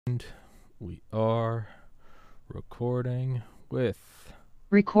And we are recording with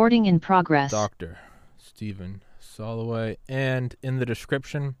Recording in progress. Dr. Stephen Soloway. And in the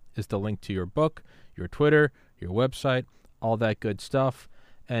description is the link to your book, your Twitter, your website, all that good stuff.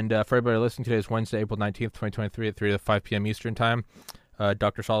 And for everybody listening, today is Wednesday, April 19th, 2023 at 3 to 5 p.m. Eastern Time.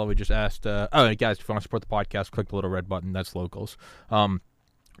 Dr. Soloway just asked, guys, if you want to support the podcast, click the little red button. That's locals.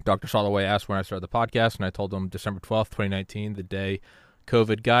 Dr. Soloway asked when I started the podcast, and I told him December 12th, 2019, the day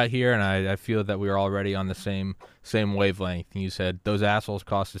COVID got here, and I feel that we are already on the same wavelength. And you said, those assholes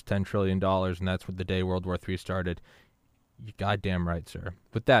cost us $10 trillion, and that's what the day World War III started. You're goddamn right, sir.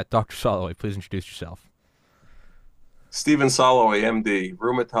 With that, Dr. Soloway, please introduce yourself. Stephen Soloway, MD,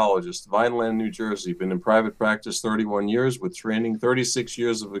 rheumatologist, Vineland, New Jersey. Been in private practice 31 years with training, 36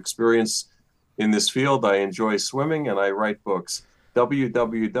 years of experience in this field. I enjoy swimming and I write books.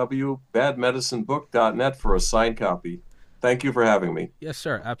 www.badmedicinebook.net for a signed copy. Thank you for having me. Yes,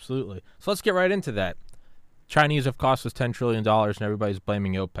 sir, absolutely. So let's get right into that. Chinese have cost us $10 trillion and everybody's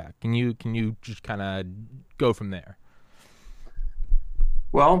blaming OPEC. Can you just kind of go from there?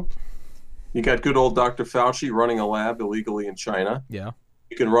 Well, you got good old Dr. Fauci running a lab illegally in China. Yeah.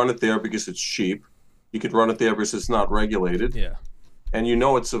 You can run it there because it's cheap. You could run it there because it's not regulated. Yeah. And you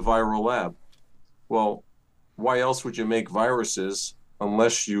know it's a viral lab. Well, why else would you make viruses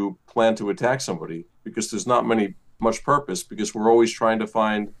unless you plan to attack somebody? Because there's not much purpose, because we're always trying to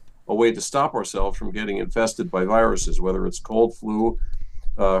find a way to stop ourselves from getting infested by viruses, whether it's cold, flu,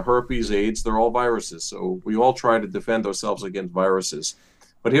 herpes, AIDS, they're all viruses. So we all try to defend ourselves against viruses.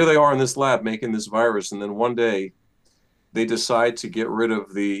 But here they are in this lab making this virus, and then one day they decide to get rid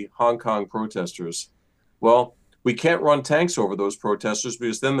of the Hong Kong protesters. Well, we can't run tanks over those protesters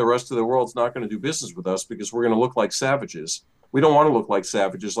because then the rest of the world's not going to do business with us because we're going to look like savages. We don't want to look like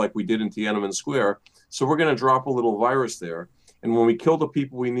savages like we did in Tiananmen Square. So we're going to drop a little virus there. And when we kill the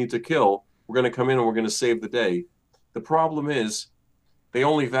people we need to kill, we're going to come in and we're going to save the day. The problem is they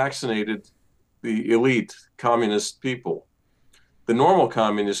only vaccinated the elite communist people. The normal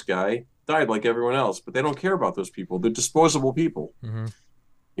communist guy died like everyone else, but they don't care about those people. They're disposable people. Mm-hmm.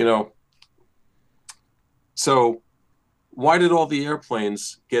 You know, so why did all the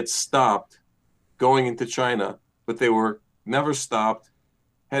airplanes get stopped going into China, but they were never stopped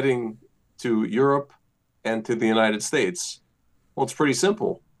heading to Europe and to the United States? Well, it's pretty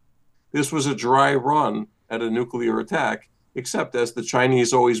simple. This was a dry run at a nuclear attack, except as the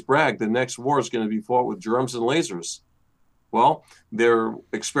Chinese always brag, the next war is going to be fought with germs and lasers. Well, they're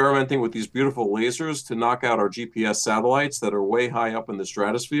experimenting with these beautiful lasers to knock out our GPS satellites that are way high up in the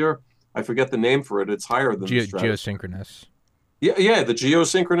stratosphere. I forget the name for it. It's higher than the stratosphere. Geosynchronous. Yeah, the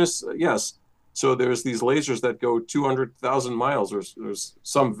geosynchronous, yes. So there's these lasers that go 200,000 miles or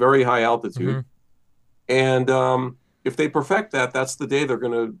some very high altitude. Mm-hmm. And if they perfect that, that's the day they're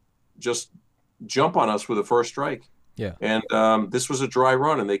going to just jump on us with a first strike. Yeah. And this was a dry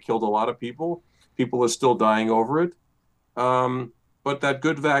run, and they killed a lot of people. People are still dying over it. But that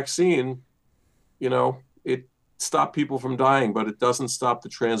good vaccine, it stopped people from dying, but it doesn't stop the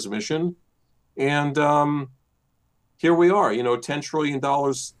transmission. And here we are, $10 trillion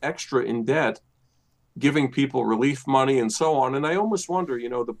extra in debt, giving people relief money and so on. And I almost wonder,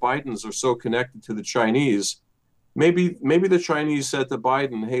 the Bidens are so connected to the Chinese. Maybe the Chinese said to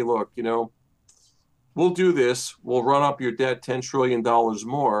Biden, hey, look, we'll do this. We'll run up your debt $10 trillion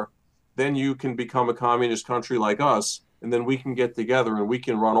more. Then you can become a communist country like us. And then we can get together and we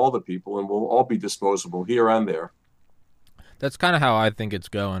can run all the people and we'll all be disposable here and there. That's kind of how I think it's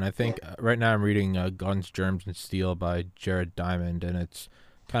going. I think right now I'm reading Guns, Germs, and Steel by Jared Diamond, and it's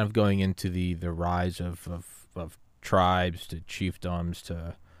kind of going into the rise of tribes to chiefdoms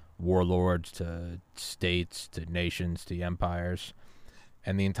to warlords to states to nations to empires.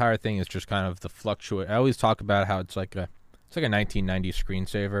 And the entire thing is just kind of the fluctuate. I always talk about how it's like a 1990s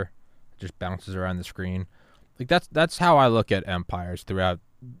screensaver. It just bounces around the screen. Like that's how I look at empires throughout,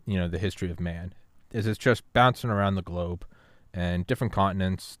 the history of man. It's just bouncing around the globe and different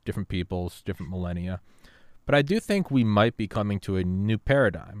continents, different peoples, different millennia. But I do think we might be coming to a new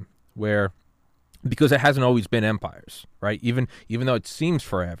paradigm where, because it hasn't always been empires, right? Even though it seems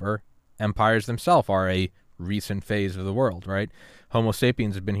forever, empires themselves are a recent phase of the world, right? Homo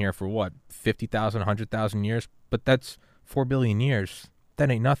sapiens have been here for what, 50,000, 100,000 years? But that's 4 billion years. That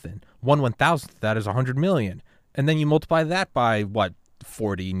ain't nothing. 1/1000th of that is 100 million. And then you multiply that by,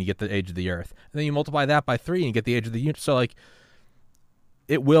 40, and you get the age of the Earth. And then you multiply that by 3, and you get the age of the universe. So,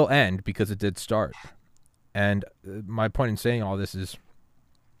 it will end because it did start. And my point in saying all this is,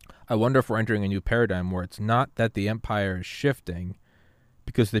 I wonder if we're entering a new paradigm where it's not that the empire is shifting,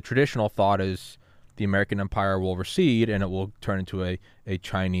 because the traditional thought is the American empire will recede and it will turn into a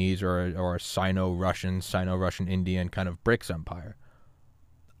Chinese or a Sino-Russian Indian kind of BRICS empire.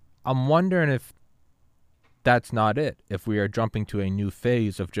 I'm wondering if that's not it. If we are jumping to a new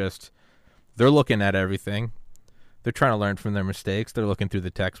phase of just, they're looking at everything. They're trying to learn from their mistakes. They're looking through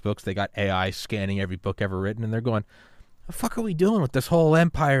the textbooks. They got AI scanning every book ever written, and they're going, the fuck are we doing with this whole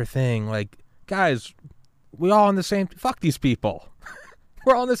empire thing? Like, guys, we all on the same, fuck these people.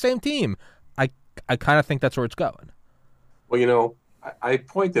 We're all on the same team. I kind of think that's where it's going. Well, I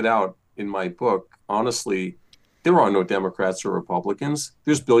pointed out in my book, honestly, there are no Democrats or Republicans.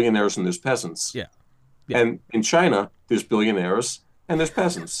 There's billionaires and there's peasants. Yeah. And in China, there's billionaires and there's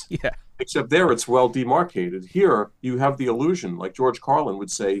peasants. Yeah. Except there, it's well demarcated. Here, you have the illusion, like George Carlin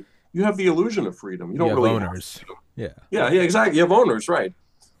would say, you have the illusion of freedom. You don't really owners. have freedom. Yeah. Yeah, exactly. You have owners, right?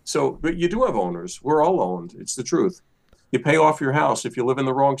 So, but you do have owners. We're all owned. It's the truth. You pay off your house. If you live in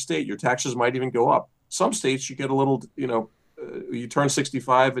the wrong state, your taxes might even go up. Some states you get a little, you turn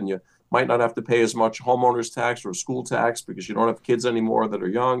 65 and you might not have to pay as much homeowners tax or school tax because you don't have kids anymore that are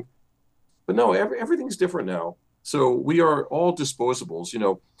young. But no, everything's different now. So we are all disposables.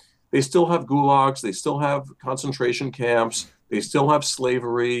 They still have gulags. They still have concentration camps. They still have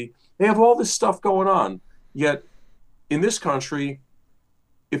slavery. They have all this stuff going on. Yet in this country,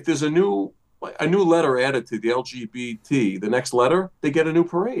 if there's a new letter added to the LGBT, the next letter, they get a new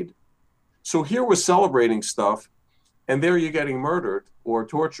parade. So here we're celebrating stuff, and there you're getting murdered or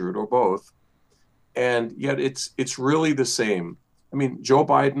tortured or both. And yet it's really the same. I mean, Joe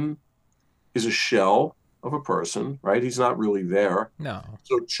Biden is a shell of a person, right? He's not really there. No.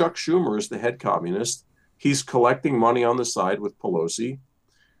 So Chuck Schumer is the head communist. He's collecting money on the side with Pelosi.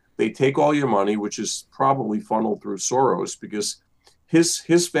 They take all your money, which is probably funneled through Soros, because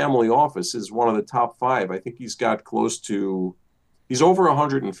his family office is one of the top 5. I think he's over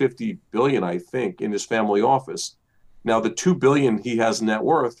 150 billion, I think, in his family office. Now, the 2 billion he has net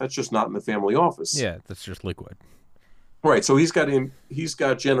worth, that's just not in the family office. Yeah, that's just liquid. Right. So he's got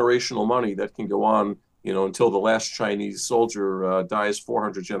generational money that can go on, until the last Chinese soldier dies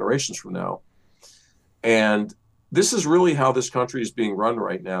 400 generations from now. And this is really how this country is being run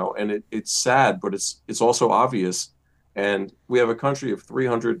right now. And it's sad, but it's also obvious. And we have a country of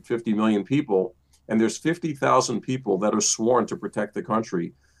 350 million people, and there's 50,000 people that are sworn to protect the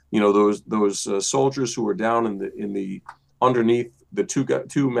country. Those soldiers who are down in the underneath the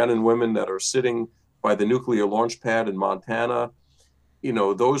two men and women that are sitting by the nuclear launch pad in Montana.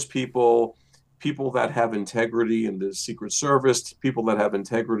 Those people that have integrity in the Secret Service, people that have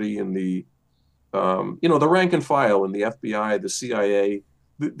integrity in the the rank and file in the FBI, the CIA.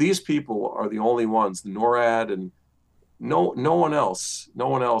 These people are the only ones. The NORAD and no one else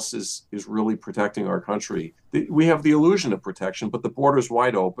is really protecting our country. We have the illusion of protection, but the border's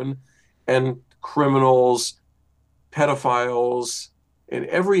wide open, and criminals, pedophiles, and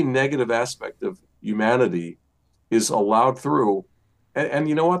every negative aspect of humanity is allowed through. And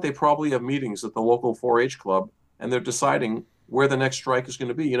you know what? They probably have meetings at the local 4-H club, and they're deciding where the next strike is going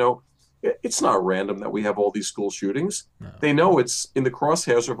to be. It's not random that we have all these school shootings. No. They know it's in the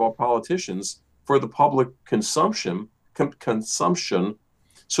crosshairs of our politicians for the public consumption.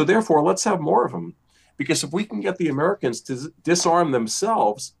 So therefore, let's have more of them. Because if we can get the Americans to disarm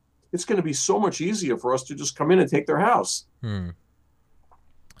themselves, it's going to be so much easier for us to just come in and take their house.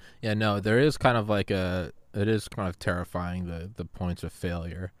 Yeah, no, there is kind of it is kind of terrifying, the points of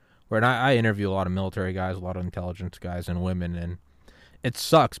failure. Where I interview a lot of military guys, a lot of intelligence guys and women, and it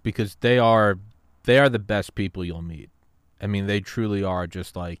sucks because they are the best people you'll meet. I mean, they truly are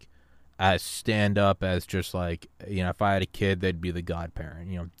just as stand up as just if I had a kid, they'd be the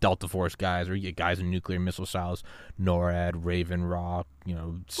godparent. Delta Force guys or guys in nuclear missile silos, NORAD, Raven Rock,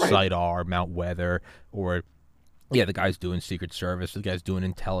 SIDAR, Mount Weather, or the guys doing Secret Service, the guys doing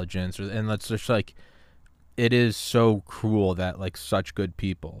intelligence, and that's just it is so cruel that such good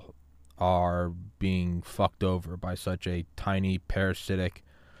people are being fucked over by such a tiny, parasitic,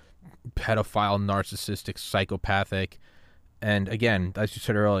 pedophile, narcissistic, psychopathic. And again, as you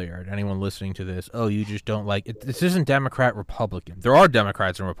said earlier, anyone listening to this, you just don't like it. This isn't Democrat, Republican. There are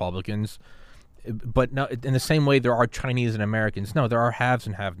Democrats and Republicans, but no, in the same way there are Chinese and Americans. No, there are haves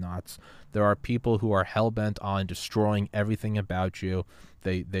and have-nots. There are people who are hell-bent on destroying everything about you.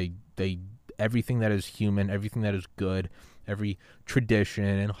 They everything that is human, everything that is good, every tradition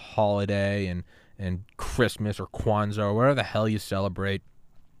and holiday and Christmas or Kwanzaa or whatever the hell you celebrate.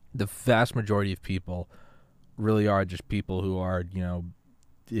 The vast majority of people really are just people who are,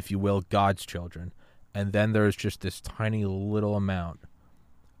 if you will, God's children. And then there's just this tiny little amount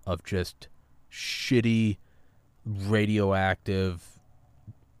of just shitty, radioactive,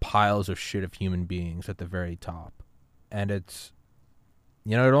 piles of shit of human beings at the very top. And it's,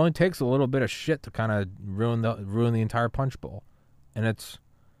 it only takes a little bit of shit to kind of ruin the entire punch bowl. And it's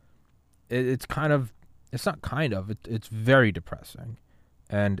very depressing.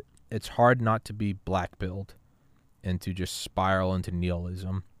 And it's hard not to be black-pilled and to just spiral into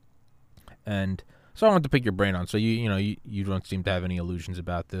nihilism. And so I wanted to pick your brain on. So you don't seem to have any illusions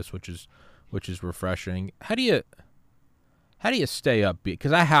about this, which is refreshing. How do you stay upbeat?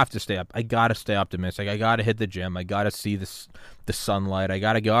 Because I have to stay up. I gotta stay optimistic. I gotta hit the gym. I gotta see the sunlight. I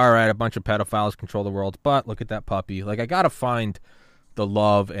gotta go. All right, a bunch of pedophiles control the world, but look at that puppy. Like, I gotta find the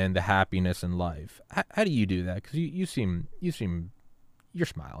love and the happiness in life. How do you do that? Because you're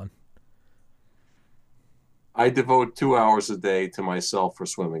smiling. I devote 2 hours a day to myself for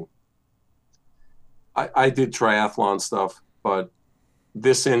swimming. I did triathlon stuff, but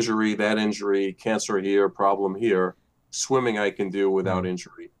this injury, that injury, cancer here, problem here, swimming I can do without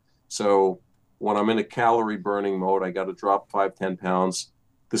injury. So when I'm in a calorie burning mode, I got to drop 5-10 pounds.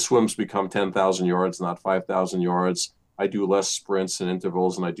 The swims become 10,000 yards, not 5,000 yards. I do less sprints and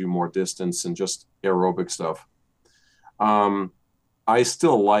intervals, and I do more distance and just aerobic stuff. I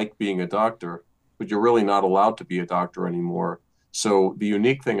still like being a doctor, but you're really not allowed to be a doctor anymore. So the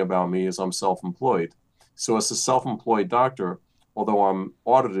unique thing about me is I'm self-employed. So as a self-employed doctor, although I'm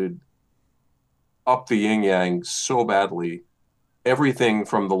audited up the yin-yang so badly, everything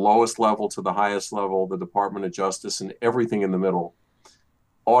from the lowest level to the highest level, the Department of Justice, and everything in the middle,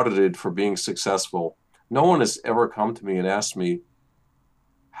 audited for being successful. No one has ever come to me and asked me,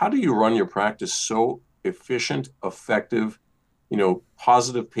 how do you run your practice so efficient, effective,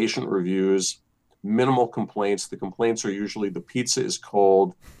 positive patient reviews, minimal complaints? The complaints are usually the pizza is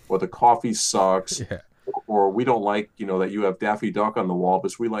cold or the coffee sucks. Yeah. Or we don't like, that you have Daffy Duck on the wall,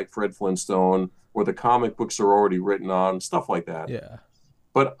 because we like Fred Flintstone, or the comic books are already written on, stuff like that. Yeah.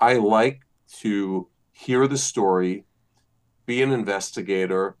 But I like to hear the story, be an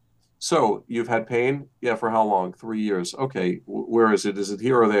investigator. So you've had pain? Yeah, for how long? 3 years. Okay, where is it? Is it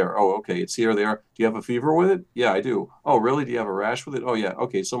here or there? Oh, okay, it's here or there. Do you have a fever with it? Yeah, I do. Oh, really? Do you have a rash with it? Oh, yeah.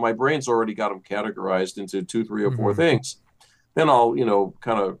 Okay, so my brain's already got them categorized into 2, 3, or 4 things. Then I'll,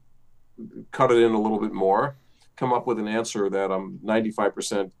 kind of cut it in a little bit more, come up with an answer that I'm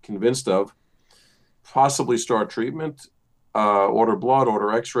 95% convinced of, possibly start treatment, order blood,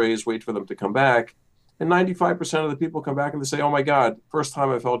 order x-rays, wait for them to come back. And 95% of the people come back and they say, oh my God, first time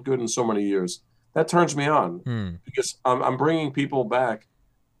I felt good in so many years. That turns me on because I'm bringing people back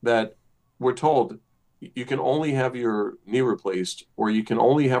that were told you can only have your knee replaced, or you can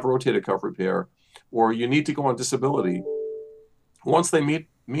only have rotator cuff repair, or you need to go on disability. Once they meet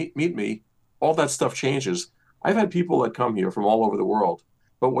me, all that stuff changes. I've had people that come here from all over the world,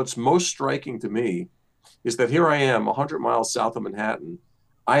 but what's most striking to me is that here I am 100 miles south of Manhattan.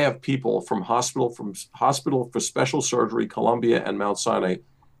 I have people from Hospital for Special Surgery, Columbia and Mount Sinai,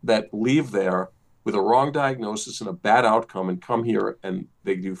 that leave there with a wrong diagnosis and a bad outcome and come here and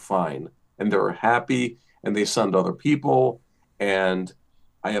they do fine. And they're happy and they send other people. And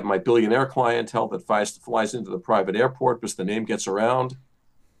I have my billionaire clientele that flies into the private airport because the name gets around.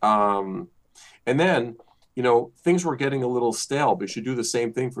 And then, things were getting a little stale because you do the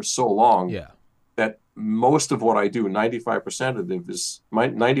same thing for so long that most of what I do,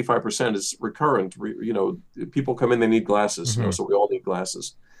 95% is recurrent. People come in, they need glasses, so we all need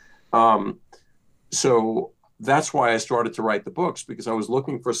glasses. So that's why I started to write the books, because I was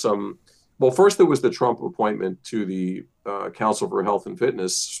looking for first there was the Trump appointment to the Council for Health and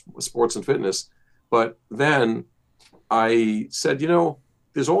Fitness, Sports and Fitness. But then I said,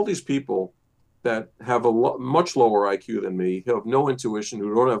 there's all these people that have a much lower IQ than me, who have no intuition,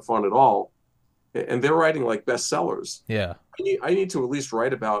 who don't have fun at all. And they're writing like bestsellers. Yeah. I need to at least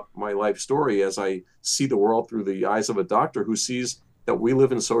write about my life story as I see the world through the eyes of a doctor who sees that we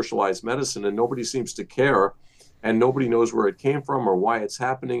live in socialized medicine and nobody seems to care and nobody knows where it came from or why it's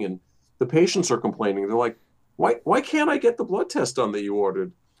happening. And the patients are complaining. They're like, why can't I get the blood test done that you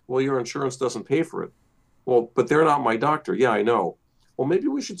ordered? Well, your insurance doesn't pay for it. Well, but they're not my doctor. Yeah, I know. Well, maybe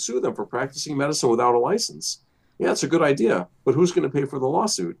we should sue them for practicing medicine without a license. Yeah, it's a good idea. But who's going to pay for the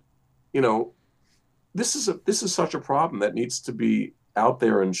lawsuit? This is such a problem that needs to be out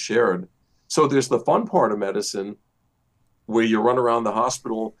there and shared. So there's the fun part of medicine where you run around the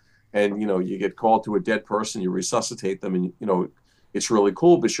hospital and, you get called to a dead person, you resuscitate them, and, it's really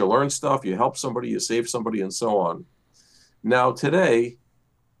cool because you learn stuff, you help somebody, you save somebody, and so on. Now today,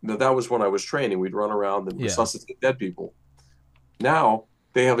 that was when I was training. We'd run around and resuscitate dead people. Now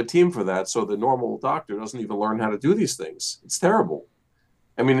they have a team for that, so the normal doctor doesn't even learn how to do these things. It's terrible.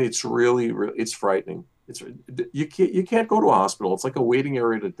 I mean, it's really, it's frightening. It's you can't go to a hospital. It's like a waiting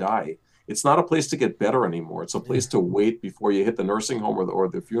area to die. It's not a place to get better anymore. It's a place to wait before you hit the nursing home or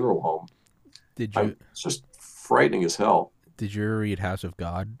the funeral home. Did you It's just frightening as hell. did you ever read House of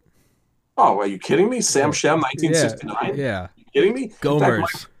God? Oh, are you kidding me? Sam Shem, Yeah, 1969? yeah. You kidding me? In fact,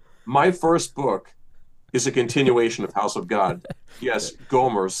 Gomers. my first book is a continuation of House of God. Yes,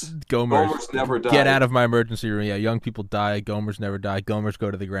 Gomers. Gomers. Gomers never die. Get out of my emergency room. Yeah, young people die. Gomers never die. Gomers go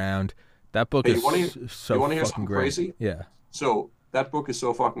to the ground. That book Hey, is so you want to hear fucking something great. crazy? Yeah. So that book is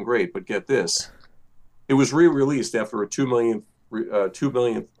so fucking great, but get this. It was re-released after a 2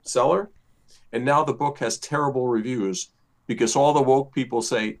 million seller, and now the book has terrible reviews because all the woke people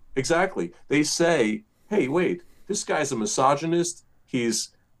say, exactly. They say, hey, wait, this guy's a misogynist.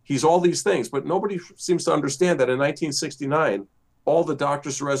 He's all these things, but nobody seems to understand that in 1969, all the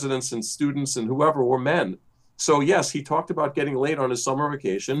doctors, residents, and students and whoever were men. So yes, he talked about getting laid on his summer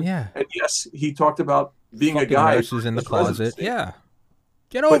vacation. Yeah. And yes, he talked about being Fucking a guy nurses in the his closet. residency. Yeah.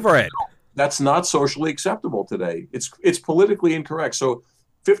 Get over it. That's not socially acceptable today. It's politically incorrect. So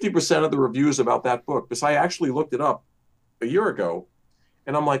 50% of the reviews about that book, because I actually looked it up a year ago,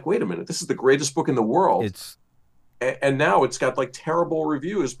 and I'm like, wait a minute, this is the greatest book in the world. It's And now it's got like terrible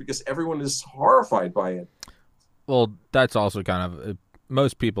reviews because everyone is horrified by it. well, that's also kind of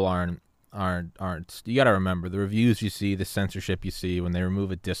most people aren't. You got to remember the reviews you see, the censorship you see when they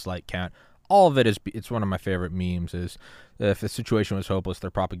remove a dislike count. All of it is. It's one of my favorite memes. Is if the situation was hopeless,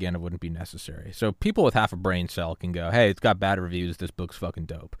 their propaganda wouldn't be necessary. So people with half a brain cell can go, "Hey, it's got bad reviews. This book's fucking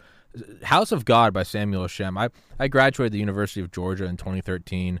dope." House of God by Samuel Shem. I graduated the University of Georgia in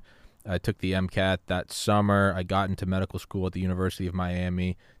 2013. I took the MCAT that summer. I got into medical school at the University of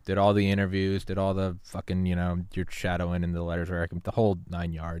Miami. Did all the interviews. Did all the fucking your shadowing and the letters of recommendation, the whole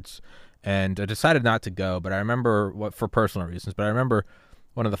 9 yards. And I decided not to go, but I remember for personal reasons. But I remember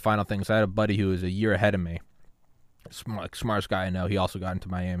one of the final things. I had a buddy who was a year ahead of me, smartest guy I know. He also got into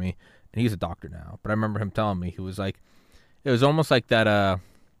Miami, and he's a doctor now. But I remember him telling me he was like, it was almost like that.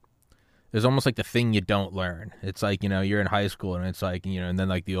 It was almost like the thing you don't learn. It's like, you're in high school and it's like, and then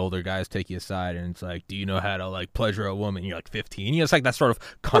like the older guys take you aside and it's like, do you know how to like pleasure a woman? You're like 15. It's like that sort of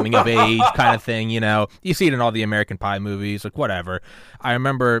coming of age kind of thing, You see it in all the American Pie movies, like whatever. I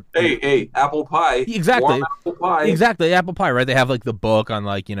remember. Hey, apple pie. Exactly. Warm apple pie. Exactly. Apple Pie, right? They have like the book on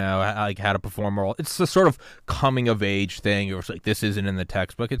like, like how to perform a role. It's the sort of coming of age thing. It was like, this isn't in the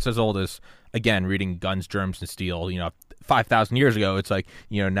textbook. It's as old as, again, reading Guns, Germs, and Steel, 5,000 years ago. It's like,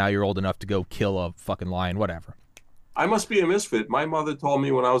 now you're old enough to go kill a fucking lion, whatever. I must be a misfit. My mother told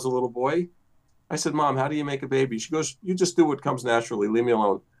me when I was a little boy, I said, Mom, how do you make a baby? She goes, you just do what comes naturally. Leave me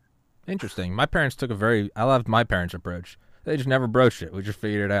alone. Interesting. My parents I loved my parents' approach. They just never broached it. We just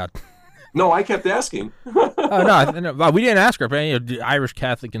figured it out. No, I kept asking. Oh, no, we didn't ask her. But, Irish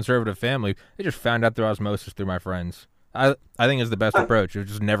Catholic conservative family. They just found out through osmosis through my friends. I think it's the best approach. It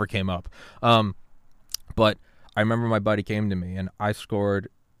just never came up. But I remember my buddy came to me and I scored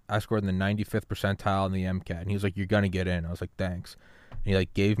in the 95th percentile in the MCAT, and he was like, "You're gonna get in." I was like, "Thanks." And he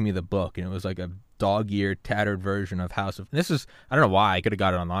like gave me the book, and it was like a dog-eared, tattered version of House of. This is I don't know why I could have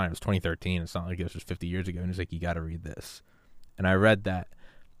got it online. It was 2013. It's not like it was just 50 years ago. And he's like, "You got to read this," and I read that.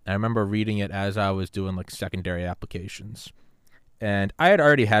 And I remember reading it as I was doing like secondary applications, and I had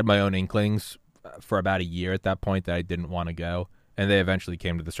already had my own inklings for about a year at that point that I didn't want to go, and they eventually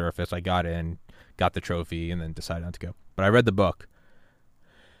came to the surface. I got in, got the trophy, and then decided not to go. But I read the book,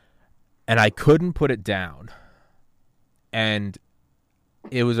 and I couldn't put it down. And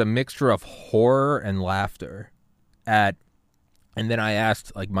it was a mixture of horror and laughter and then I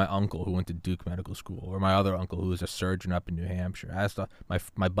asked like my uncle who went to Duke Medical School, or my other uncle who was a surgeon up in New Hampshire. I asked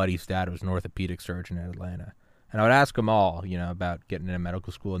my buddy's dad was an orthopedic surgeon in Atlanta. And I would ask them all, about getting into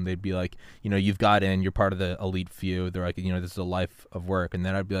medical school, and they'd be like, you've got in, you're part of the elite few. They're like, this is a life of work. And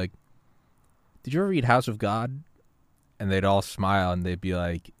then I'd be like, did you ever read House of God? And they'd all smile, and they'd be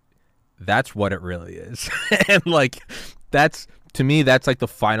like, that's what it really is. And like, to me, that's like the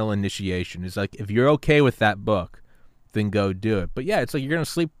final initiation. Is like, if you're okay with that book, then go do it. But yeah, it's like you're going to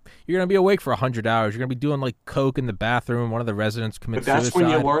sleep, you're going to be awake for 100 hours. You're going to be doing like coke in the bathroom. One of the residents commits suicide. But that's when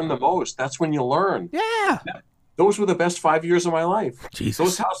you learn the most. That's when you learn. Yeah. Those were the best 5 years of my life. Jesus.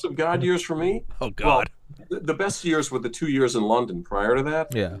 Those House of God years for me. Oh, God. Well, the best years were the 2 years in London prior to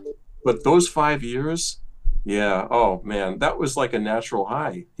that. Yeah. But those 5 years, yeah. Oh, man, that was like a natural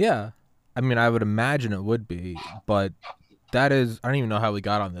high. Yeah. I mean, I would imagine it would be, but that is, I don't even know how we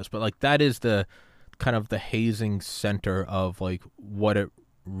got on this, but like that is the kind of the hazing center of like what it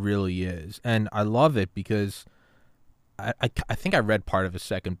really is. And I love it because I think I read part of his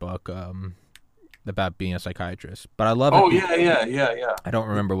second book, about being a psychiatrist. But I love it. Oh, yeah. I don't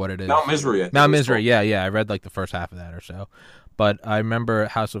remember what it is. Mount Misery. I think Mount it was Misery, called. yeah. I read like the first half of that or so. But I remember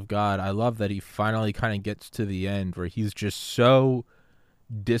House of God. I love that he finally kind of gets to the end where he's just so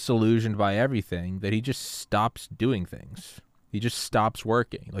disillusioned by everything that he just stops doing things. He just stops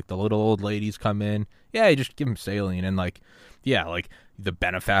working. Like the little old ladies come in. Yeah, you just give him saline. And like the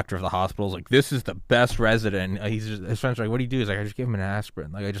benefactor of the hospital is like, this is the best resident. He's just essentially like, what do you do? He's like, I just give him an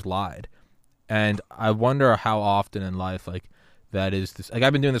aspirin. Like I just lied. And I wonder how often in life like that is this. Like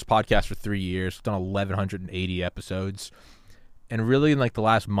I've been doing this podcast for 3 years, done 1,180 episodes. And really in like the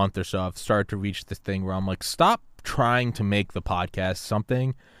last month or so, I've started to reach this thing where I'm like, stop trying to make the podcast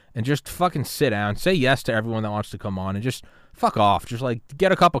something and just fucking sit down, say yes to everyone that wants to come on and just fuck off. Just like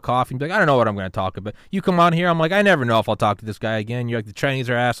get a cup of coffee and be like, I don't know what I'm going to talk about. You come on here, I'm like, I never know if I'll talk to this guy again. You're like, the Chinese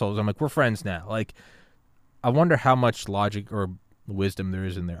are assholes. I'm like, we're friends now. Like, I wonder how much logic or wisdom there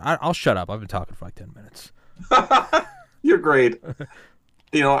is in there. I'll shut up. I've been talking for like 10 minutes. You're great.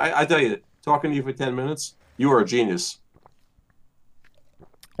 You know, I tell you, talking to you for 10 minutes, you are a genius.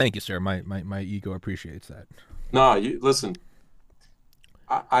 Thank you, sir. My ego appreciates that. No, you listen.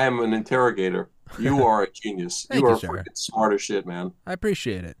 I am an interrogator. You are a genius. Thank you are you, sir. freaking smart as shit, man. I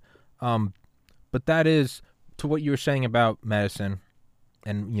appreciate it. But that is to what you were saying about medicine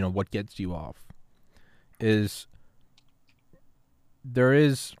and, you know, what gets you off is there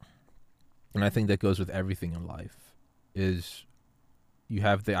is, and I think that goes with everything in life, is you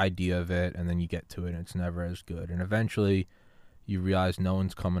have the idea of it and then you get to it and it's never as good. And eventually you realize no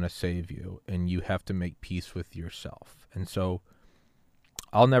one's coming to save you and you have to make peace with yourself. And so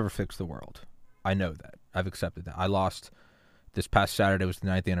I'll never fix the world. I know that. I've accepted that. I lost this past Saturday was the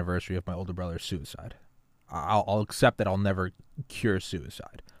 9th anniversary of my older brother's suicide. I'll accept that I'll never cure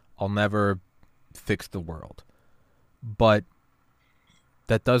suicide. I'll never fix the world. But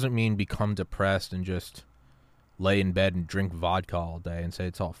that doesn't mean become depressed and just lay in bed and drink vodka all day and say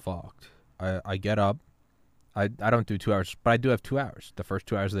it's all fucked. I get up. I don't do 2 hours, but I do have 2 hours. The first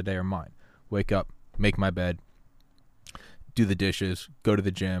 2 hours of the day are mine. Wake up, make my bed, do the dishes, go to the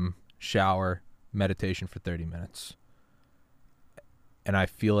gym, shower, meditation for 30 minutes. And I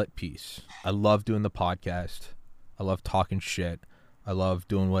feel at peace. I love doing the podcast. I love talking shit. I love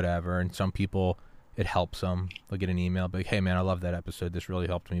doing whatever. And some people, it helps them. They'll get an email, be like, hey man, I love that episode. This really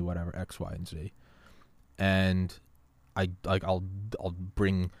helped me, whatever, X, Y, and Z. And I'll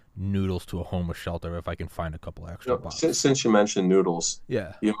bring noodles to a homeless shelter if I can find a couple extra bucks. Since you mentioned noodles,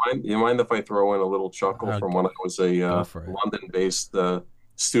 yeah, you mind if I throw in a little chuckle from when I was a London-based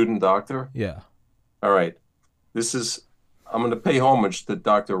student doctor? Yeah. All right, I'm going to pay homage to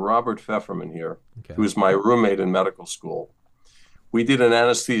Dr. Robert Pfefferman here, who was my roommate in medical school. We did an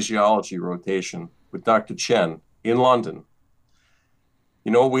anesthesiology rotation with Dr. Chen in London.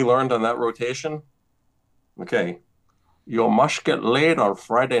 You know what we learned on that rotation? Okay. You must get laid on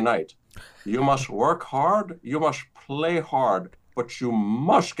Friday night. You must work hard. You must play hard, but you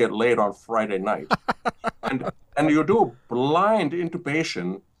must get laid on Friday night. and you do blind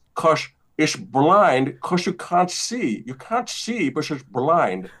intubation because it's blind because you can't see. You can't see, but it's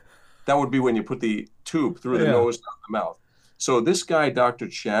blind. That would be when you put the tube through the nose down the mouth. So this guy, Dr.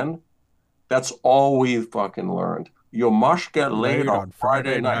 Chen, that's all we fucking learned. You must get laid on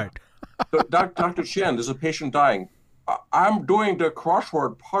Friday night. Dr. Chen, there's a patient dying. I'm doing the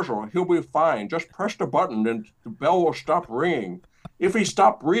crossword puzzle. He'll be fine. Just press the button and the bell will stop ringing. If he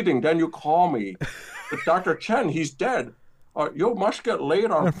stopped breathing, then you call me. But Dr. Chen, he's dead. You must get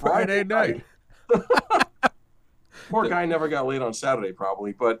laid on Friday night. Poor guy never got laid on Saturday,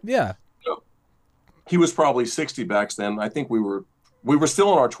 probably. But yeah, you know, he was probably 60 back then. I think we were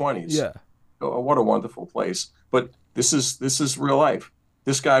still in our 20s. Yeah. Oh, what a wonderful place. But this is real life.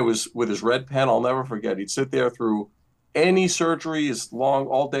 This guy was with his red pen. I'll never forget. He'd sit there through any surgery is long,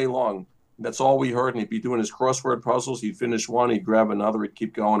 all day long. That's all we heard. And he'd be doing his crossword puzzles. He'd finish one. He'd grab another. He'd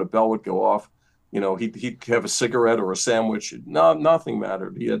keep going. A bell would go off. You know, he'd have a cigarette or a sandwich. No, nothing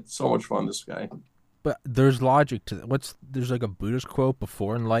mattered. He had so much fun, this guy. But there's logic to that. There's like a Buddhist quote: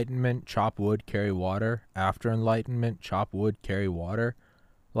 before enlightenment, chop wood, carry water. After enlightenment, chop wood, carry water.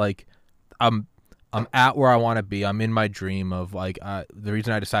 Like, I'm at where I want to be. I'm in my dream of like the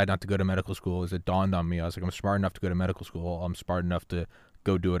reason I decided not to go to medical school is it dawned on me. I was like, I'm smart enough to go to medical school. I'm smart enough to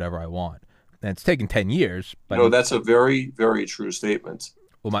go do whatever I want. And it's taken 10 years. But no, that's a very, very true statement.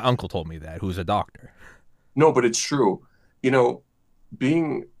 Well, my uncle told me that, who's a doctor. No, but it's true. You know,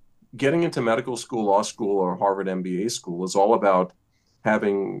 getting into medical school, law school, or Harvard MBA school is all about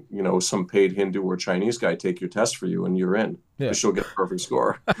having, you know, some paid Hindu or Chinese guy take your test for you and you're in. Yeah. Because you'll get a perfect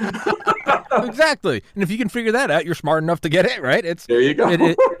score. Exactly. And if you can figure that out, you're smart enough to get it, right? There you go.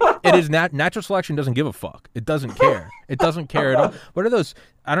 It is natural selection doesn't give a fuck. It doesn't care. It doesn't care at all. What are those?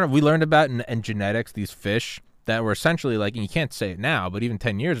 I don't know. We learned about in genetics these fish that were essentially like, and you can't say it now, but even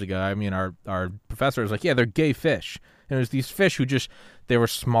 10 years ago, I mean, our professor was like, yeah, they're gay fish. And it was these fish who they were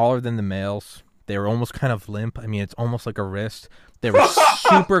smaller than the males. They were almost kind of limp. I mean, it's almost like a wrist. They were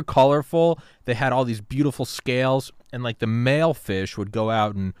super colorful. They had all these beautiful scales. And like the male fish would go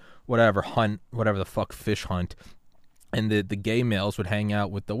out and hunt, whatever the fuck fish hunt. And the gay males would hang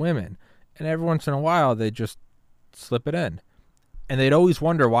out with the women. And every once in a while, they'd just slip it in. And they'd always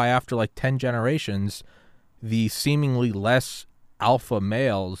wonder why after like 10 generations, the seemingly less alpha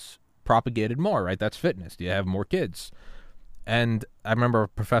males propagated more, right? That's fitness. You have more kids. And I remember a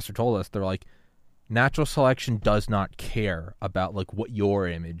professor told us, they're like, natural selection does not care about like what your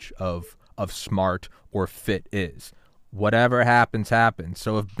image of smart or fit is. Whatever happens, happens.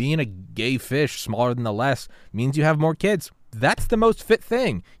 So if being a gay fish smaller than the less means you have more kids, that's the most fit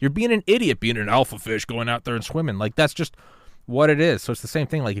thing. You're being an idiot being an alpha fish going out there and swimming. Like, that's just what it is. So it's the same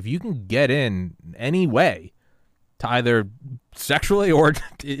thing. Like, if you can get in any way to either sexually or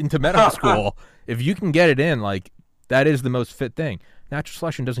into medical school, if you can get it in, like, that is the most fit thing. Natural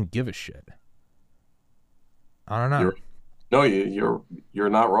selection doesn't give a shit. I don't know. You're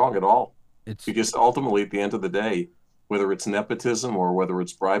not wrong at all. It's because ultimately, at the end of the day, whether it's nepotism or whether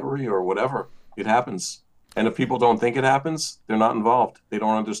it's bribery or whatever, it happens. And if people don't think it happens, they're not involved. They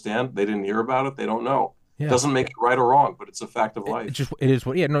don't understand. They didn't hear about it. They don't know. Yeah. It doesn't make it right or wrong, but it's a fact of life. It is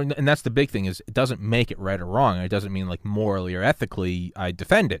what, yeah, no, and that's the big thing is it doesn't make it right or wrong. It doesn't mean like morally or ethically I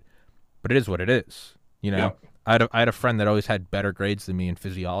defend it, but it is what it is. You know, yeah. I had a friend that always had better grades than me in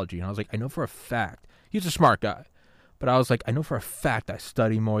physiology, and I was like, I know for a fact he's a smart guy, but I was like, I know for a fact I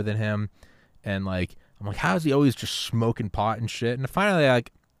study more than him, and like I'm like, how is he always just smoking pot and shit? And finally,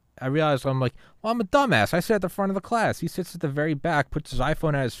 like, I realized I'm like, well, I'm a dumbass. I sit at the front of the class. He sits at the very back, puts his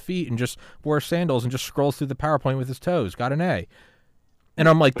iPhone at his feet, and just wears sandals and just scrolls through the PowerPoint with his toes. Got an A. And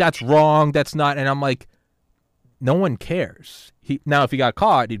I'm like, that's wrong. That's not. And I'm like, no one cares. Now, if he got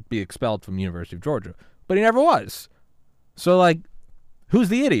caught, he'd be expelled from the University of Georgia. But he never was. So, like, who's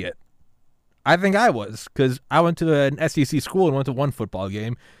the idiot? I think I was, because I went to an SEC school and went to one football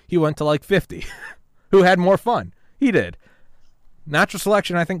game. He went to like 50. Who had more fun? He did. Natural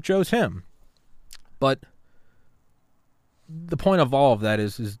selection, I think, chose him. But the point of all of that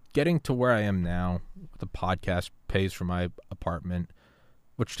is getting to where I am now. The podcast pays for my apartment,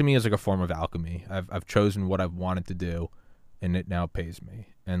 which to me is like a form of alchemy. I've chosen what I've wanted to do, and it now pays me.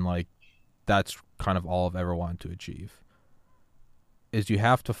 And like, that's kind of all I've ever wanted to achieve. Is you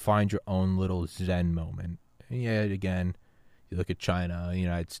have to find your own little Zen moment. And yeah, again, you look at China, the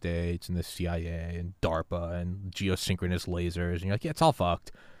United States, and the CIA, and DARPA, and geosynchronous lasers, and you're like, yeah, it's all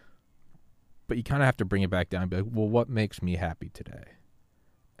fucked. But you kind of have to bring it back down and be like, well, what makes me happy today?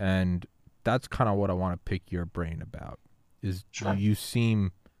 And that's kind of what I want to pick your brain about. Is sure. you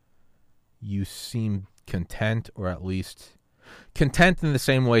seem content, or at least content in the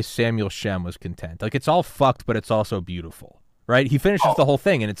same way Samuel Shem was content. Like, it's all fucked, but it's also beautiful, right? He finishes the whole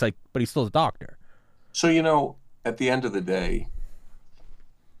thing, and it's like, but he's still a doctor. So, at the end of the day,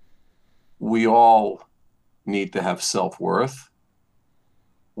 we all need to have self-worth.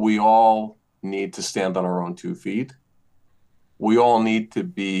 We all need to stand on our own 2 feet. We all need to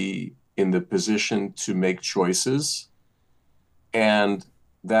be in the position to make choices. And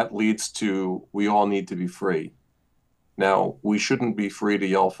that leads to, we all need to be free. Now, we shouldn't be free to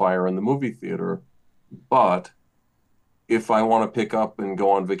yell fire in the movie theater, but if I want to pick up and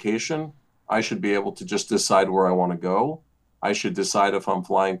go on vacation, I should be able to just decide where I want to go. I should decide if I'm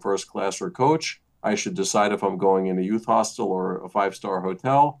flying first class or coach. I should decide if I'm going in a youth hostel or a 5-star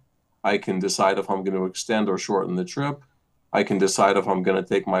hotel. I can decide if I'm going to extend or shorten the trip. I can decide if I'm going to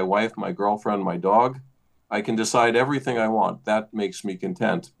take my wife, my girlfriend, my dog. I can decide everything I want. That makes me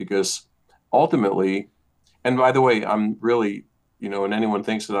content, because ultimately, and by the way, I'm really, and anyone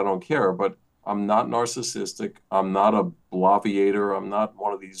thinks that I don't care, but I'm not narcissistic. I'm not a bloviator. I'm not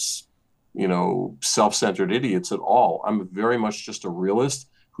one of these self-centered idiots at all. I'm very much just a realist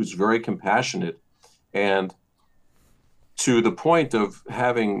who's very compassionate. And to the point of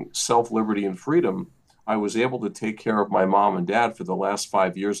having self-liberty and freedom, I was able to take care of my mom and dad for the last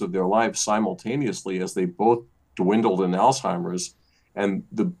 5 years of their lives simultaneously as they both dwindled in Alzheimer's. And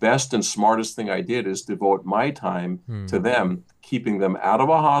the best and smartest thing I did is devote my time to them, keeping them out of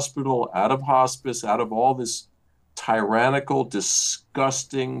a hospital, out of hospice, out of all this tyrannical,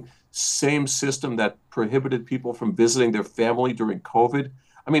 disgusting, same system that prohibited people from visiting their family during COVID.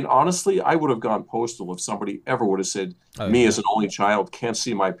 I mean, honestly, I would have gone postal if somebody ever would have said, as an only child can't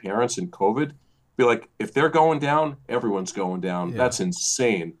see my parents in COVID. Be like, if they're going down, everyone's going down. Yeah. That's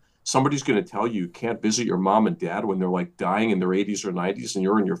insane. somebody's going to tell you can't visit your mom and dad when they're like dying in their 80s or 90s and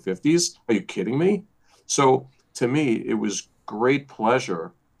you're in your 50s? Are you kidding me? So to me, it was great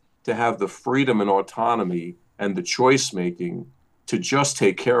pleasure to have the freedom and autonomy and the choice making to just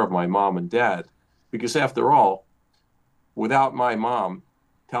take care of my mom and dad. Because after all, without my mom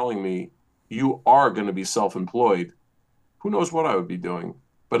telling me, you are going to be self-employed, who knows what I would be doing?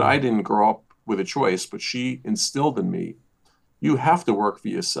 But I didn't grow up with a choice, but she instilled in me, you have to work for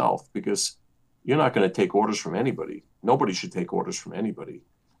yourself because you're not going to take orders from anybody. Nobody should take orders from anybody.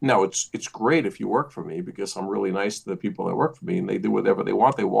 Now, it's great if you work for me because I'm really nice to the people that work for me and they do whatever they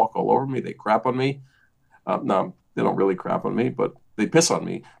want. They walk all over me. They crap on me. No, they don't really crap on me, but they piss on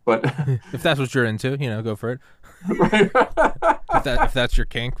me. But if that's what you're into, go for it. Right. if that's your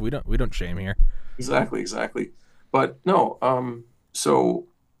kink, we don't shame here. Exactly. But no, so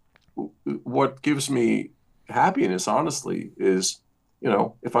what gives me happiness, honestly, is,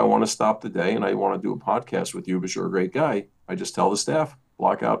 if I want to stop the day and I want to do a podcast with you because you're a great guy, I just tell the staff,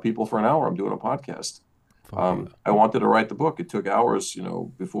 block out people for an hour. I'm doing a podcast. I wanted to write the book. It took hours,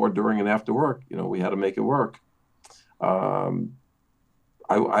 before, during, and after work. We had to make it work. I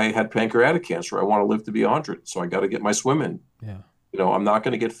had pancreatic cancer. I want to live to be 100, so I got to get my swim in. Yeah. I'm not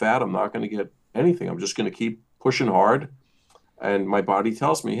going to get fat. I'm not going to get anything. I'm just going to keep pushing hard. And my body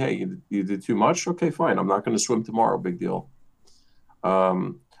tells me, hey, you did too much. Okay, fine. I'm not going to swim tomorrow. Big deal.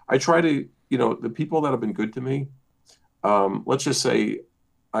 I try to, the people that have been good to me, let's just say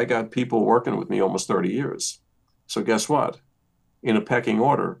I got people working with me almost 30 years. So guess what? In a pecking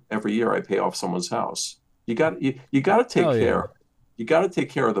order, every year I pay off someone's house. You got to take Hell yeah. care. You got to take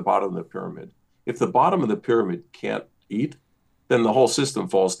care of the bottom of the pyramid. If the bottom of the pyramid can't eat, then the whole system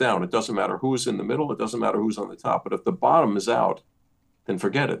falls down. It doesn't matter who's in the middle. It doesn't matter who's on the top. But if the bottom is out, then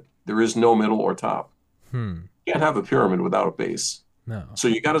forget it. There is no middle or top. You can't have a pyramid without a base. No. So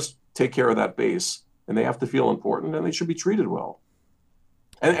you got to take care of that base, and they have to feel important, and they should be treated well.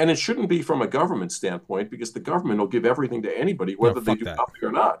 And it shouldn't be from a government standpoint, because the government will give everything to anybody, whether they do nothing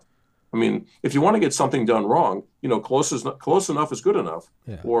or not. I mean, if you want to get something done wrong, close enough is good enough.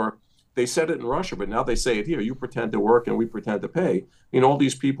 Yeah. Or they said it in Russia, but now they say it here. You pretend to work and we pretend to pay. All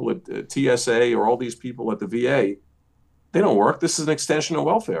these people at TSA or all these people at the VA, they don't work. This is an extension of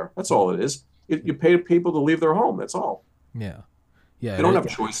welfare. That's all it is. You pay people to leave their home. That's all. Yeah. They don't have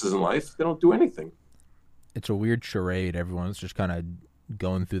choices in life. They don't do anything. It's a weird charade. Everyone's just kind of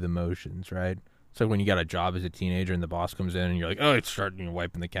going through the motions, right? It's like when you got a job as a teenager and the boss comes in and you're like, oh, it's starting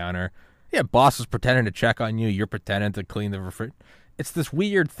wiping the counter. Yeah, boss is pretending to check on you. You're pretending to clean the refrigerator. It's this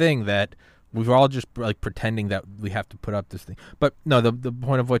weird thing that we've all just like pretending that we have to put up this thing. But no, the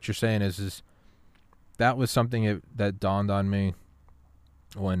point of what you're saying is that was something that dawned on me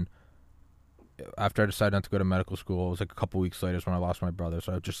when, after I decided not to go to medical school. It was like a couple weeks later when I lost my brother.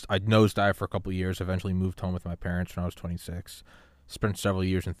 So I nosedived for a couple of years, eventually moved home with my parents when I was 26. Spent several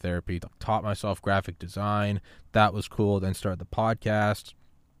years in therapy, taught myself graphic design. That was cool. Then started the podcast.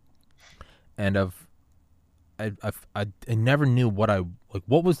 And I never knew what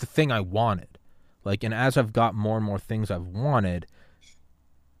was the thing I wanted. And as I've got more and more things I've wanted,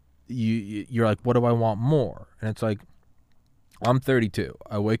 you're like, what do I want more? And it's like, I'm 32.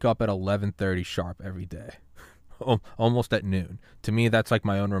 I wake up at 11:30 sharp every day, almost at noon. To me, that's like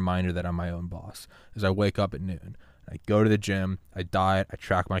my own reminder that I'm my own boss, is I wake up at noon. I go to the gym, I diet, I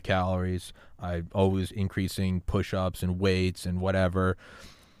track my calories, I always increasing push-ups and weights and whatever,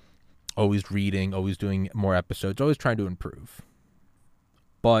 always reading, always doing more episodes, always trying to improve.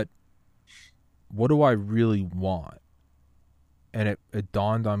 But what do I really want? And it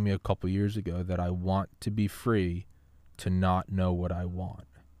dawned on me a couple years ago that I want to be free to not know what I want.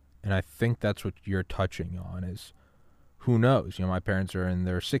 And I think that's what you're touching on is, who knows? My parents are in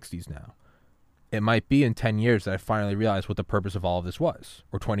their 60s now. It might be in 10 years that I finally realize what the purpose of all of this was,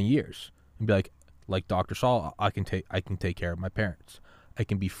 or 20 years, and be like Dr. Saul, I can take care of my parents. I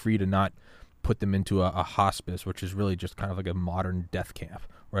can be free to not put them into a hospice, which is really just kind of like a modern death camp,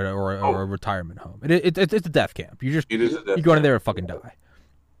 right? Or a retirement home. It's a death camp. You're going in there and fucking die.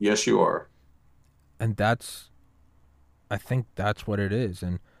 Yes, you are. And I think that's what it is.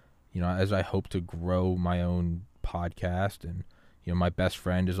 And, as I hope to grow my own podcast, and, my best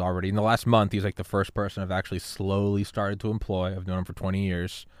friend is already, in the last month, he's like the first person I've actually slowly started to employ. I've known him for 20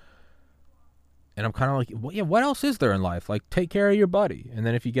 years. And I'm kind of like, well, yeah, what else is there in life? Like, take care of your buddy. And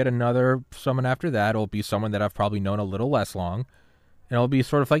then if you get someone after that, it'll be someone that I've probably known a little less long. And it'll be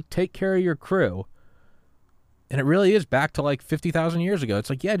sort of like, take care of your crew. And it really is back to like 50,000 years ago. It's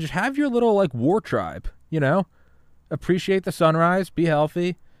like, yeah, just have your little like war tribe, appreciate the sunrise, be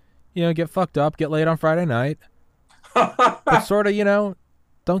healthy, get fucked up, get laid on Friday night. But sort of,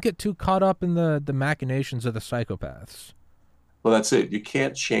 don't get too caught up in the machinations of the psychopaths. Well, that's it. You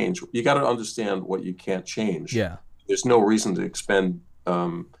can't change. You got to understand what you can't change. Yeah. There's no reason to expend.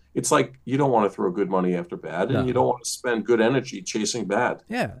 It's like you don't want to throw good money after bad, and you No. don't want to spend good energy chasing bad.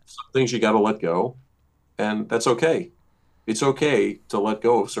 Yeah. Some things you got to let go, and that's okay. It's okay to let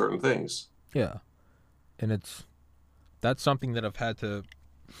go of certain things. Yeah. And that's something that I've had to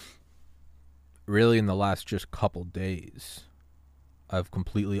really in the last just couple days. I've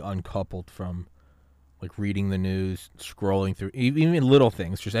completely uncoupled from like reading the news, scrolling through even little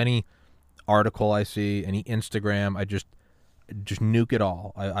things, just any article I see, any Instagram, I just nuke it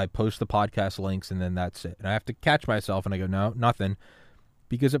all. I post the podcast links and then that's it. And I have to catch myself and I go, no, nothing,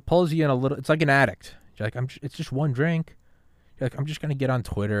 because it pulls you in a little. It's like an addict. You're like, it's just one drink. You're like, I'm just gonna get on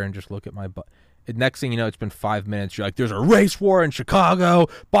Twitter and just look at my butt. Next thing you know, it's been 5 minutes. You're like, there's a race war in Chicago.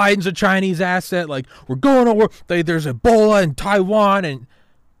 Biden's a Chinese asset. Like, we're going over. There's Ebola in Taiwan, and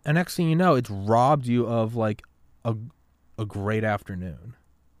next thing you know, it's robbed you of like a great afternoon.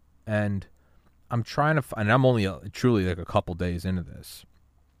 And I'm trying to, and I'm only truly like a couple days into this,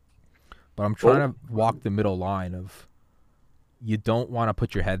 but I'm trying to walk the middle line of you don't want to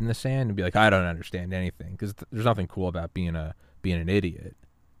put your head in the sand and be like, I don't understand anything, because there's nothing cool about being an idiot.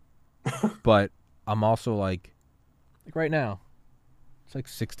 But I'm also like right now, it's like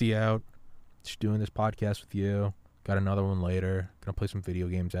 60 out, just doing this podcast with you. Got another one later. Gonna play some video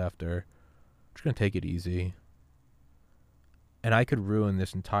games after. Just gonna take it easy. And I could ruin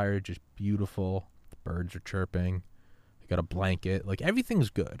this entire just beautiful. The birds are chirping. I got a blanket. Like, everything's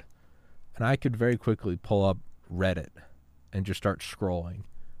good. And I could very quickly pull up Reddit and just start scrolling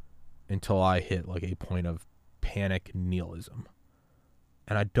until I hit like a point of panic nihilism.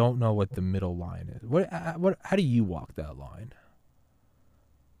 And I don't know what the middle line is. How do you walk that line?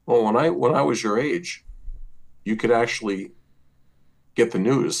 Well, when I was your age, you could actually get the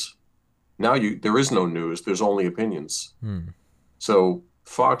news. Now there is no news. There's only opinions. So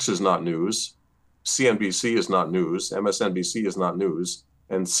Fox is not news. CNBC is not news. MSNBC is not news.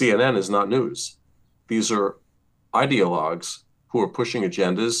 And CNN is not news. These are ideologues who are pushing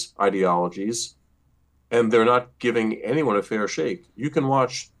agendas, ideologies, and they're not giving anyone a fair shake. You can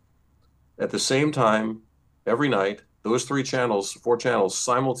watch at the same time every night those 4 channels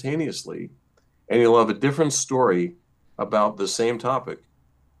simultaneously, and you'll have a different story about the same topic.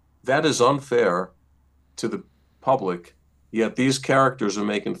 That is unfair to the public, yet these characters are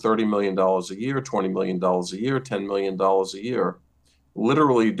making $30 million a year, $20 million a year, $10 million a year,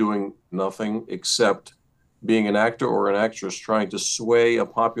 literally doing nothing except being an actor or an actress trying to sway a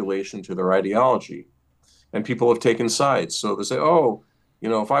population to their ideology. And people have taken sides. So they say, oh,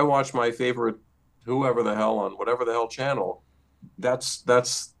 if I watch my favorite whoever the hell on whatever the hell channel, that's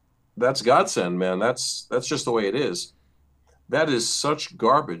godsend, man. That's just the way it is. That is such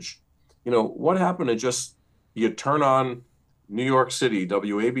garbage. What happened to just, you turn on New York City,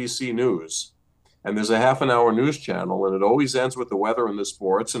 WABC News, and there's a half an hour news channel, and it always ends with the weather and the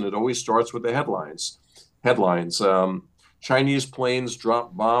sports, and it always starts with the headlines. Chinese planes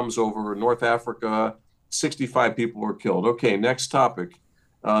drop bombs over North Africa, 65 people were killed. Okay, next topic.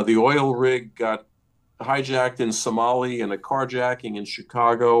 The oil rig got hijacked in Somalia and a carjacking in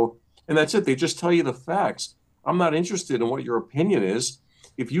Chicago. And that's it. They just tell you the facts. I'm not interested in what your opinion is.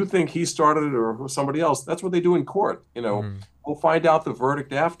 If you think he started it or somebody else, that's what they do in court. We'll find out the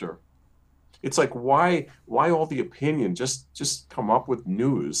verdict after. It's like, why all the opinion? Just come up with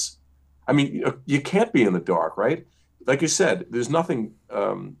news. I mean, you can't be in the dark, right? Like you said, there's nothing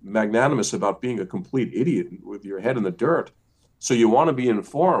magnanimous about being a complete idiot with your head in the dirt. So you want to be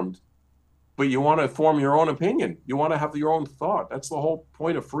informed, but you want to form your own opinion. You want to have your own thought. That's the whole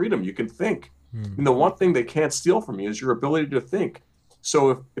point of freedom. You can think. And the one thing they can't steal from you is your ability to think.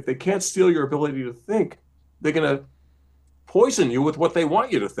 So if they can't steal your ability to think, they're going to poison you with what they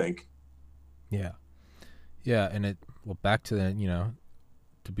want you to think. Yeah. Yeah, and back to the,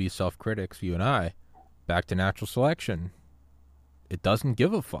 to be self-critics, you and I, back to natural selection. It doesn't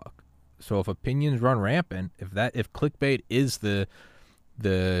give a fuck. So if opinions run rampant, if clickbait is the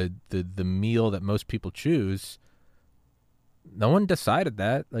meal that most people choose, no one decided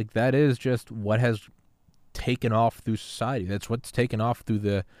that. Like, that is just what has taken off through society. That's what's taken off through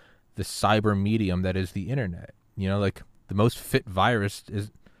the cyber medium that is the internet. Like, the most fit virus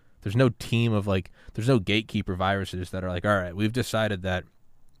is, there's no team of there's no gatekeeper viruses that are like, all right, we've decided that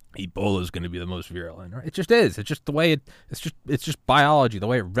Ebola is going to be the most virulent. It just is. It's just the way it's just biology, the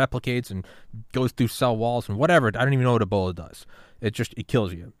way it replicates and goes through cell walls and whatever. I don't even know what Ebola does. It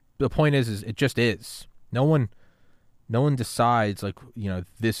kills you. The point is it just is. No one No one decides, like,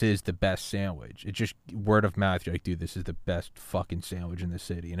 this is the best sandwich. It's just word of mouth. You're like, dude, this is the best fucking sandwich in the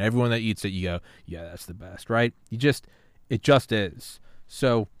city. And everyone that eats it, you go, yeah, that's the best, right? It just is.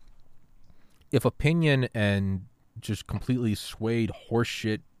 So if opinion and just completely swayed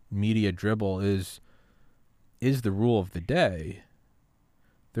horseshit media dribble is the rule of the day,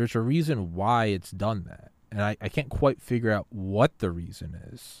 there's a reason why it's done that. And I can't quite figure out what the reason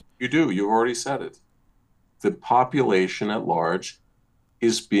is. You do. You've already said it. The population at large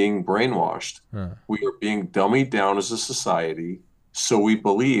is being brainwashed. Huh. We are being dummied down as a society, so we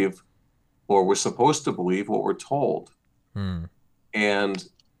believe, or we're supposed to believe, what we're told. And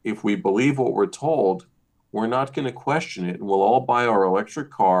if we believe what we're told, we're not going to question it, and we'll all buy our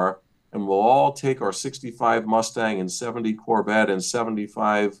electric car, and we'll all take our 65 Mustang and 70 Corvette and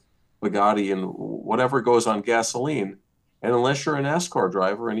 75 Bugatti and whatever goes on gasoline. And unless you're a NASCAR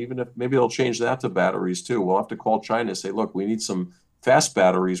driver, and even if maybe they'll change that to batteries too, we'll have to call China and say, look, we need some fast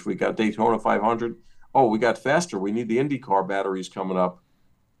batteries. We got Daytona 500. Oh, we got faster. We need the IndyCar batteries coming up.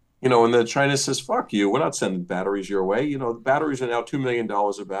 And then China says, fuck you. We're not sending batteries your way. The batteries are now $2 million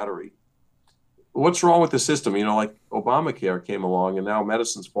a battery. What's wrong with the system? Like Obamacare came along and now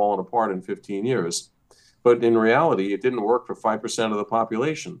medicine's fallen apart in 15 years. But in reality, it didn't work for 5% of the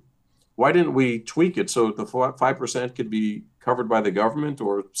population. Why didn't we tweak it so the 5% could be covered by the government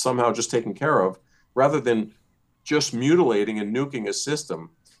or somehow just taken care of, rather than just mutilating and nuking a system?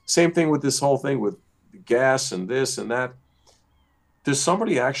 Same thing with this whole thing with gas and this and that. Does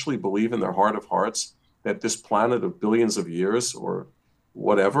somebody actually believe in their heart of hearts that this planet of billions of years or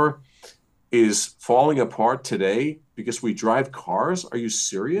whatever is falling apart today because we drive cars? Are you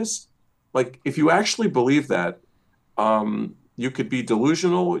serious? Like, if you actually believe that, you could be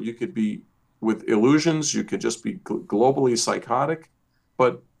delusional, you could be with illusions, you could just be globally psychotic.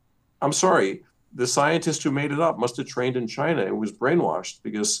 But I'm sorry, the scientist who made it up must have trained in China and was brainwashed,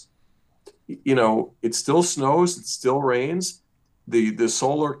 because, it still snows, it still rains. The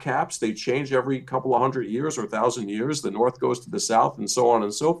solar caps, they change every couple of 100 years or 1,000 years. The North goes to the South and so on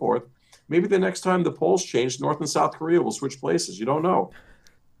and so forth. Maybe the next time the poles change, North and South Korea will switch places. You don't know.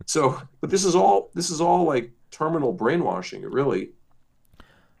 So, but this is all like terminal brainwashing, really.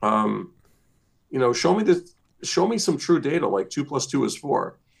 Show me some true data, like 2 + 2 is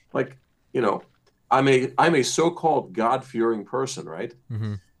 4. Like, I'm a so-called God-fearing person, right?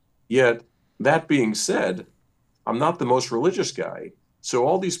 Mm-hmm. Yet, that being said, I'm not the most religious guy. So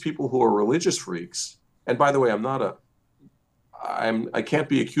all these people who are religious freaks, and by the way, I can't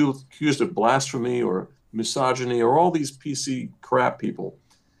be accused of blasphemy or misogyny or all these PC crap people.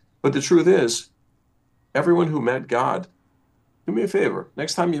 But the truth is, everyone who met God, do me a favor.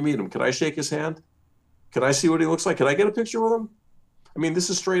 Next time you meet him, could I shake his hand? Could I see what he looks like? Could I get a picture with him? I mean, this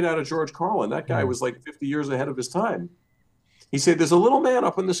is straight out of George Carlin. That guy was like 50 years ahead of his time. He said, there's a little man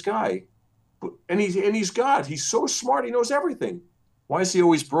up in the sky, and he's God. He's so smart. He knows everything. Why is he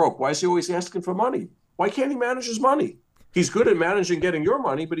always broke? Why is he always asking for money? Why can't he manage his money? He's good at managing getting your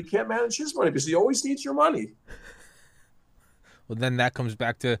money, but he can't manage his money because he always needs your money. Well, then that comes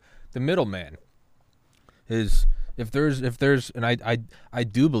back to the middleman. If there's and I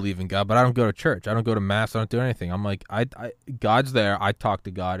do believe in God, but I don't go to church. I don't go to mass. I don't do anything. I'm like, God's there. I talk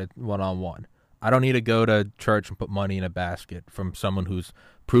to God one-on-one. I don't need to go to church and put money in a basket from someone who's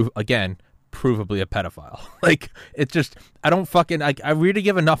provably a pedophile. Like, it's just, I don't fucking, I really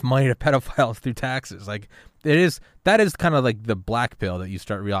give enough money to pedophiles through taxes. Like, that is kind of like the black pill that you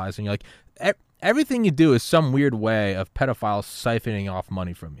start realizing. You're like, everything you do is some weird way of pedophiles siphoning off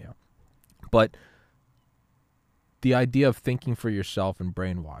money from you. But the idea of thinking for yourself and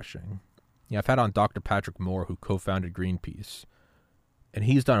brainwashing. I've had on Dr. Patrick Moore, who co-founded Greenpeace, and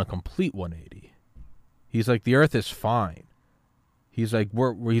he's done a complete 180. He's like, the earth is fine. He's like,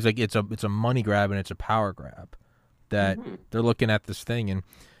 he's like, it's a money grab and it's a power grab that they're looking at this thing. And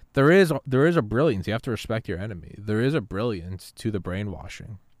there is a brilliance. You have to respect your enemy. There is a brilliance to the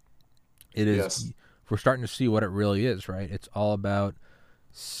brainwashing. It is, yes. We're starting to see what it really is, right? It's all about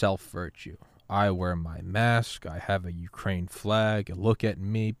self-virtue. I wear my mask. I have a Ukraine flag. Look at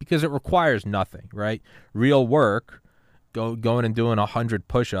me, because it requires nothing, right? Real work, going and doing 100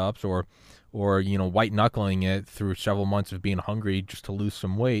 push-ups or white knuckling it through several months of being hungry just to lose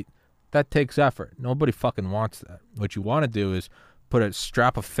some weight. That takes effort. Nobody fucking wants that. What you want to do is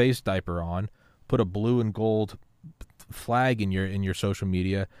strap a face diaper on, put a blue and gold flag in your social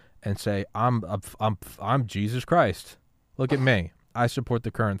media, and say, I'm Jesus Christ. Look at me. I support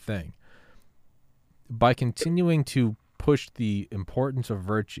the current thing. By continuing to push the importance of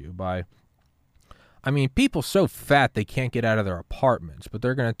virtue, people so fat they can't get out of their apartments, but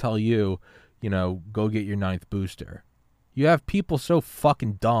they're going to tell you, go get your 9th booster. You have people so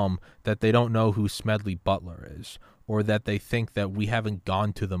fucking dumb that they don't know who Smedley Butler is, or that they think that we haven't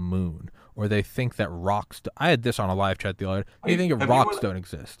gone to the moon, or they think that rocks. I had this on a live chat the other day. They think that rocks don't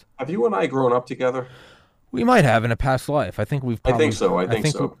exist. Have you and I grown up together? We might have in a past life. I think we've. Probably, I think so. I think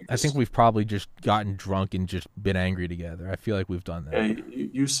so. I think we've probably just gotten drunk and just been angry together. I feel like we've done that. Yeah,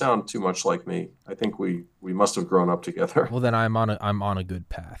 you sound too much like me. I think we must have grown up together. Well, then I'm on a good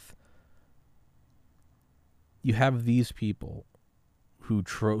path. You have these people who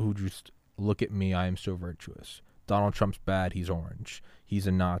just look at me. I am so virtuous. Donald Trump's bad. He's orange. He's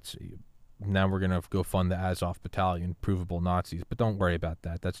a Nazi. Now we're gonna go fund the Azov Battalion, provable Nazis. But don't worry about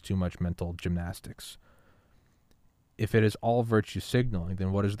that. That's too much mental gymnastics. If it is all virtue signaling,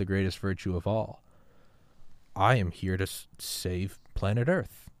 then what is the greatest virtue of all? I am here to save planet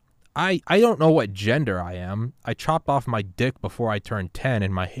Earth. I don't know what gender I am. I chopped off my dick before I turned 10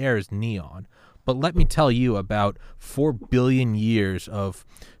 and my hair is neon. But let me tell you about 4 billion years of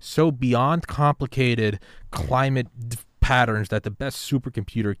so beyond complicated climate patterns that the best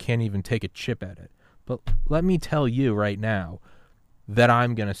supercomputer can't even take a chip at it. But let me tell you right now that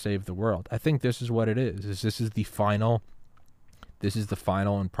I'm going to save the world. I think this is what it is. This is the final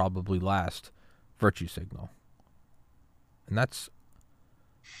and probably last virtue signal.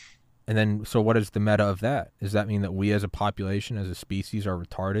 And then, so what is the meta of that? Does that mean that we as a population, as a species, are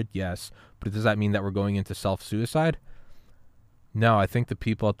retarded? Yes. But does that mean that we're going into self-suicide? No, I think the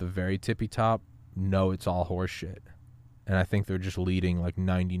people at the very tippy top know it's all horseshit. And I think they're just leading like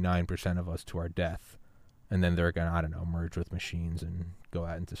 99% of us to our death. And then they're going to, I don't know, merge with machines and go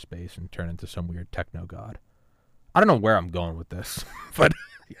out into space and turn into some weird techno god. I don't know where I'm going with this, but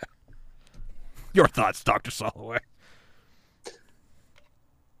yeah. Your thoughts, Dr. Soloway.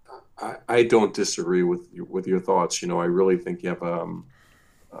 I don't disagree with your thoughts. I really think you have,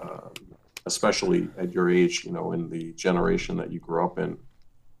 especially at your age, in the generation that you grew up in,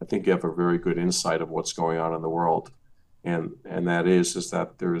 I think you have a very good insight of what's going on in the world. And that is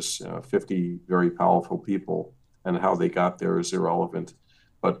that there's 50 very powerful people, and how they got there is irrelevant.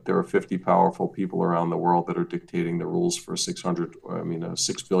 But there are 50 powerful people around the world that are dictating the rules for 6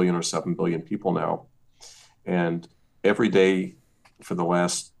 billion or 7 billion people now. And every day for the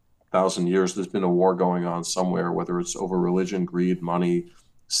last 1,000 years, there's been a war going on somewhere, whether it's over religion, greed, money,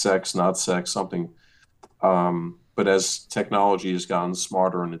 sex, not sex, something. But as technology has gotten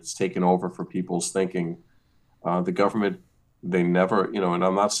smarter and it's taken over for people's thinking, the government, they never, and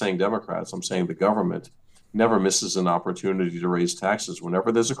I'm not saying Democrats, I'm saying the government never misses an opportunity to raise taxes.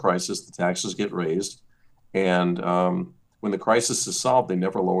 Whenever there's a crisis, the taxes get raised. And when the crisis is solved, they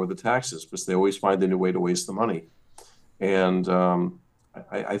never lower the taxes because they always find a new way to waste the money. And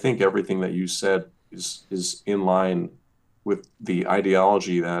I think everything that you said is in line with the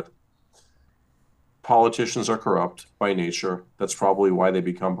ideology that politicians are corrupt by nature. That's probably why they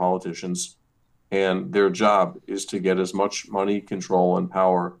become politicians. And their job is to get as much money, control, and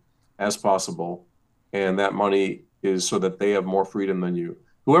power as possible. And that money is so that they have more freedom than you.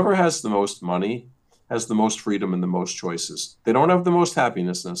 Whoever has the most money has the most freedom and the most choices. They don't have the most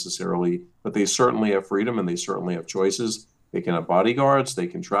happiness necessarily, but they certainly have freedom and they certainly have choices. They can have bodyguards, they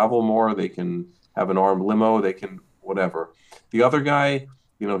can travel more, they can have an armed limo, they can whatever. The other guy,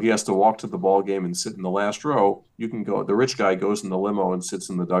 he has to walk to the ball game and sit in the last row. You can go, the rich guy goes in the limo and sits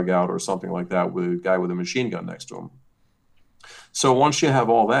in the dugout or something like that with a guy with a machine gun next to him. So once you have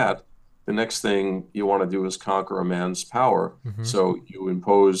all that, the next thing you want to do is conquer a man's power. Mm-hmm. So you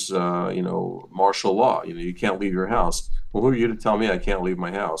impose, martial law. You can't leave your house. Well, who are you to tell me I can't leave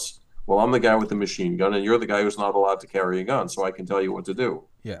my house? Well, I'm the guy with the machine gun, and you're the guy who's not allowed to carry a gun, so I can tell you what to do.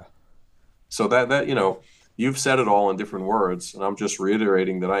 Yeah. So that you've said it all in different words, and I'm just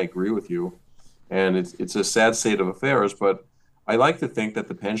reiterating that I agree with you. And it's a sad state of affairs, but I like to think that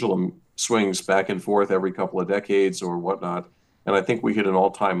the pendulum swings back and forth every couple of decades or whatnot. And I think we hit an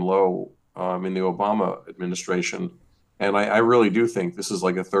all-time low in the Obama administration. And I really do think this is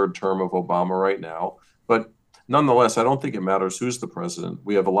like a third term of Obama right now. But nonetheless, I don't think it matters who's the president.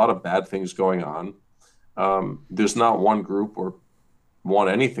 We have a lot of bad things going on. There's not one group or one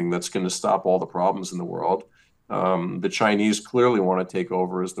anything that's going to stop all the problems in the world. The Chinese clearly want to take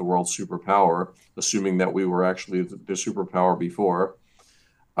over as the world superpower, assuming that we were actually the superpower before.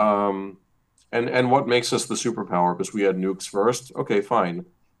 And what makes us the superpower? Because we had nukes first? Okay, fine.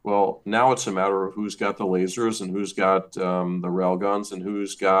 Well, now it's a matter of who's got the lasers and who's got the railguns and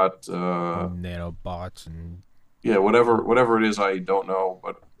who's got nanobots and whatever it is. I don't know,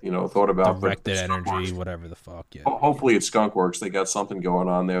 but thought about directed energy, whatever the fuck. Yeah. Hopefully, it's Skunk Works. They got something going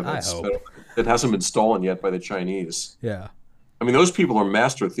on there that hasn't been stolen yet by the Chinese. Yeah. I mean, those people are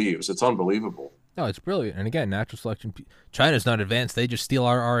master thieves. It's unbelievable. No, it's brilliant. And again, natural selection. China's not advanced. They just steal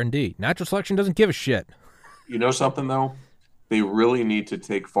our R&D. Natural selection doesn't give a shit. You know something though? They really need to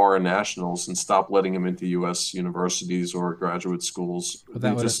take foreign nationals and stop letting them into U.S. universities or graduate schools. But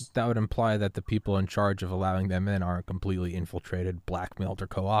They just that would imply that the people in charge of allowing them in aren't completely infiltrated, blackmailed, or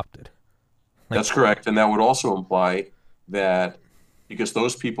co-opted. That's correct, and that would also imply that because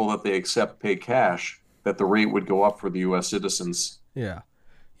those people that they accept pay cash, that the rate would go up for the U.S. citizens. Yeah,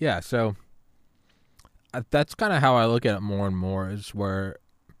 yeah. So that's kind of how I look at it more and more. Is where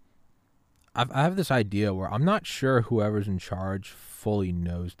I have this idea where I'm not sure whoever's in charge fully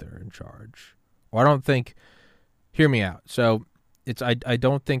knows they're in charge. Or I don't think. Hear me out. So I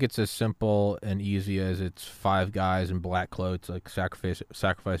don't think it's as simple and easy as it's five guys in black clothes like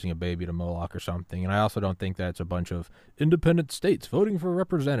sacrificing a baby to Moloch or something. And I also don't think that it's a bunch of independent states voting for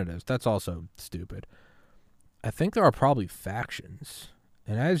representatives. That's also stupid. I think there are probably factions,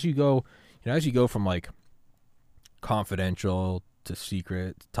 and as you go from like confidential to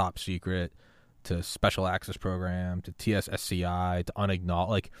secret, to top secret, to special access program, to TSSCI, to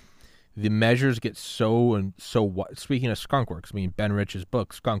unacknowledged, like the measures get so and so what. Speaking of Skunkworks, I mean Ben Rich's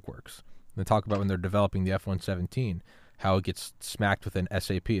book Skunkworks. They talk about when they're developing the F-117, how it gets smacked with an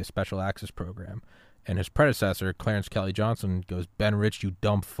SAP, a special access program. And his predecessor, Clarence Kelly Johnson, goes, Ben Rich, you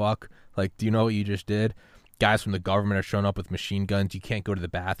dumb fuck. Like, do you know what you just did? Guys from the government are showing up with machine guns. You can't go to the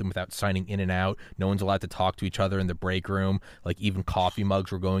bathroom without signing in and out. No one's allowed to talk to each other in the break room. Like, even coffee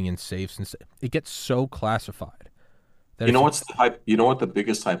mugs were going in safes. And it gets so classified. You know you know what the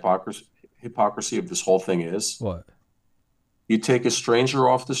biggest hypocrisy of this whole thing is? What? You take a stranger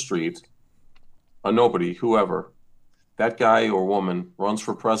off the street, a nobody, whoever, that guy or woman runs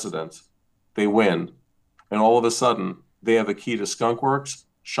for president, they win, and all of a sudden they have a key to Skunkworks,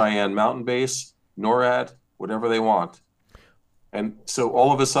 Cheyenne Mountain Base, NORAD, whatever they want. And so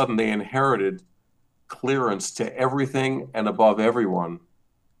all of a sudden they inherited clearance to everything and above everyone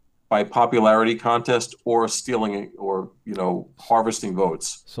by popularity contest or stealing or, harvesting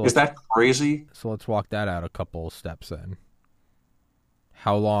votes. So is that crazy? So let's walk that out a couple of steps then.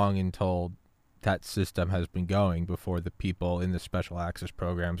 How long until that system has been going before the people in the special access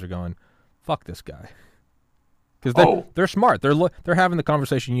programs are going, fuck this guy? Because they're smart. They're having the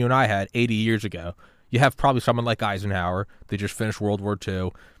conversation you and I had 80 years ago. You have probably someone like Eisenhower. They just finished World War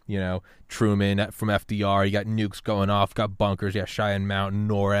II. Truman from FDR. You got nukes going off. Got bunkers. You got Cheyenne Mountain,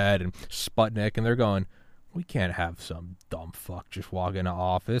 NORAD, and Sputnik. And they're going, we can't have some dumb fuck just walk into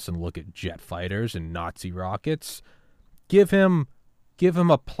office and look at jet fighters and Nazi rockets. Give him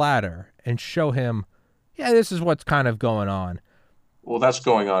a platter and show him, yeah, this is what's kind of going on. Well, that's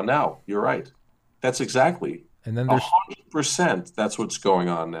going on now. You're right. That's exactly. And then there's 100%. That's what's going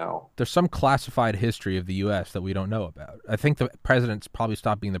on now. There's some classified history of the U.S. that we don't know about. I think the president's probably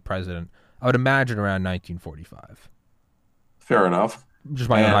stopped being the president, I would imagine, around 1945. Fair enough.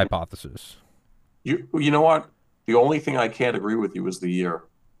 Just my own hypothesis. You know what? The only thing I can't agree with you is the year.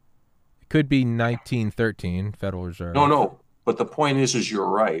 It could be 1913, Federal Reserve. No. But the point is you're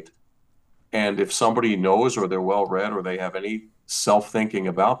right. And if somebody knows or they're well read or they have any self-thinking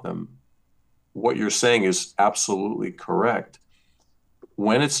about them, what you're saying is absolutely correct.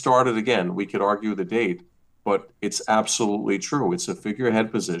 When it started, again, we could argue the date, but it's absolutely true. It's a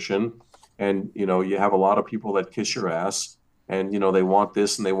figurehead position, and you have a lot of people that kiss your ass, and they want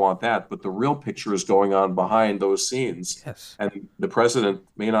this and they want that, but the real picture is going on behind those scenes. Yes. And the president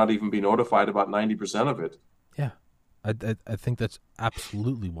may not even be notified about 90% of it. Yeah, I think that's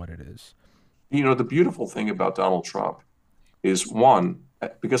absolutely what it is. The beautiful thing about Donald Trump is, one,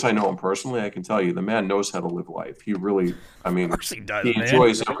 because I know him personally, I can tell you the man knows how to live life. He really, of course he does, he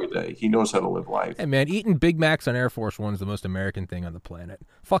enjoys every day. He knows how to live life. Hey, man, eating Big Macs on Air Force One is the most American thing on the planet.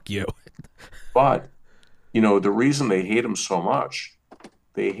 Fuck you. But, the reason they hate him so much,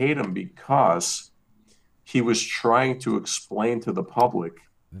 they hate him because he was trying to explain to the public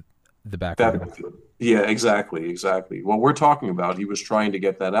the background. Yeah, exactly. What we're talking about, he was trying to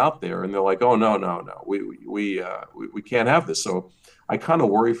get that out there, and they're like, "Oh no, we can't have this." So I kind of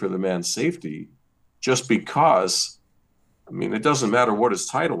worry for the man's safety, just because. I mean, it doesn't matter what his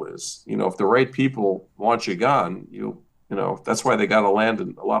title is. If the right people want you gone, that's why they got a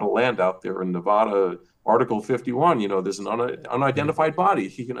lot of land out there in Nevada. Article 51. There's an unidentified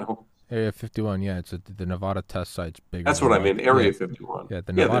body. Area 51, yeah, it's the Nevada test site's bigger. That's what I mean, Area 51. Yeah,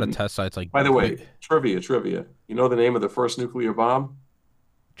 the Nevada test site's like... By the way, trivia. You know the name of the first nuclear bomb?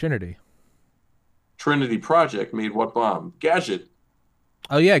 Trinity. Trinity Project made what bomb? Gadget.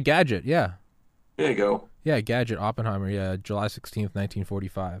 Oh, yeah, Gadget, yeah. There you go. Yeah, Gadget, Oppenheimer, yeah, July 16th,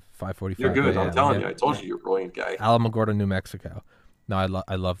 1945, 5:45. You're good, I'm telling you. I told you you're a brilliant guy. Alamogordo, New Mexico. No,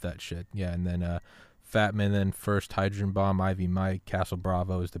 I love that shit. Yeah, and then Fatman, then first hydrogen bomb, Ivy Mike, Castle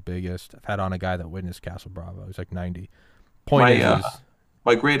Bravo is the biggest. I've had on a guy that witnessed Castle Bravo. He's like 90. Point My is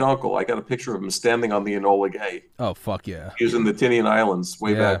my great uncle, I got a picture of him standing on the Enola Gay. oh fuck yeah, He was in the Tinian Islands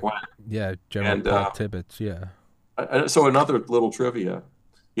way yeah, back when. yeah. General And Paul Tibbets, yeah. so another little trivia: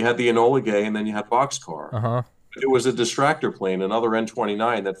 you had the Enola Gay, and then you had Boxcar. Uh huh. It was a distractor plane, another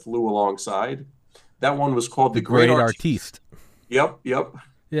N-29 that flew alongside. That one was called The the Great great Artiste. artiste. Yep, yep.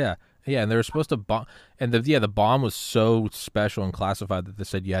 Yeah, yeah, and they were supposed to bomb, and the bomb was so special and classified that they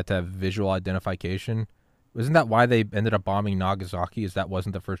said you had to have visual identification. Isn't that why they ended up bombing Nagasaki? Is that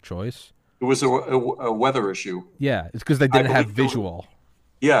wasn't the first choice? It was a weather issue. Yeah, it's because they I didn't have believe it was- visual.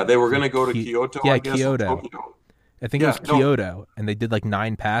 Yeah, they were going to Like go to Ki- Kyoto, yeah, I guess, or Kyoto. Tokyo. I think it Yeah, was no. Kyoto, and they did like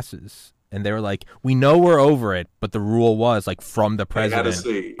 9 passes, and they were like, "We know we're over it," but the rule was like from the They had to president,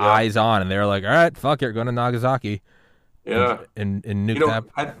 see. Yeah, eyes on, and they were like, "All right, fuck it, we're going to Nagasaki yeah. and nuke You know,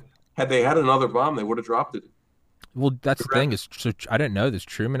 that." had they had another bomb, they would have dropped it. Well, that's the Correct. thing is, so I didn't know this.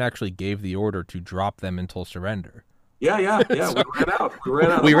 Truman actually gave the order to drop them until surrender. Yeah, yeah, yeah. So- We ran out. We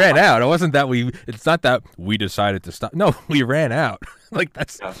ran out. We of ran bombs. out. It wasn't that we. It's not that we decided to stop. No, we ran out. Like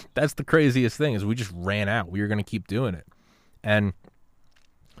Yeah. that's the craziest thing is we just ran out. We were going to keep doing it,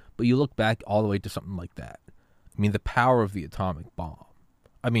 but you look back all the way to something like that. I mean, the power of the atomic bomb.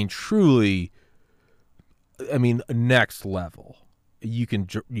 I mean, truly. I mean, next level. You can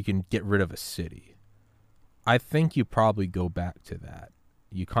get rid of a city. I think you probably go back to that.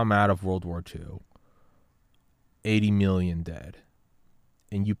 You come out of World War II. 80 million dead.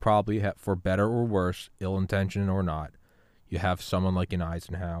 And you probably have, for better or worse, ill-intentioned or not, you have someone like an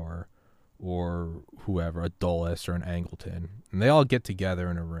Eisenhower or whoever, a Dulles or an Angleton, and they all get together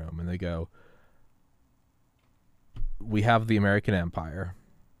in a room and they go, we have the American Empire.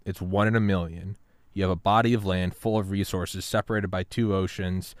 It's 1 in a million. You have a body of land full of resources separated by 2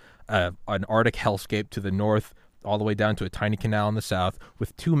 oceans, an Arctic hellscape to the north, all the way down to a tiny canal in the south,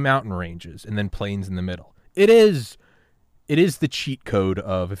 with 2 mountain ranges and then plains in the middle. It is the cheat code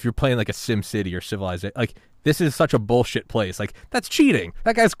of if you're playing like a Sim City or Civilization. Like, this is such a bullshit place. Like, that's cheating.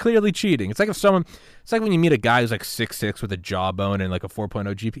 That guy's clearly cheating. It's like when you meet a guy who's like 6'6" with a jawbone and like a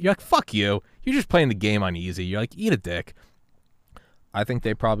 4.0 GP. You're like, fuck you. You're just playing the game on easy. You're like, eat a dick. I think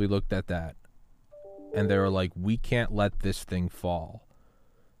they probably looked at that and they were like, we can't let this thing fall.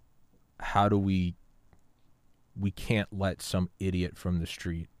 How do we can't let some idiot from the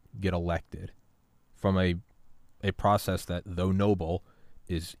street get elected from a process that, though noble,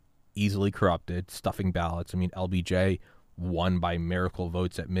 is easily corrupted, stuffing ballots. I mean, LBJ won by miracle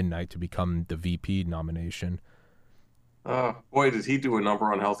votes at midnight to become the VP nomination. Boy, did he do a number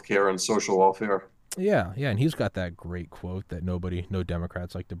on healthcare and social welfare. Yeah, and he's got that great quote that no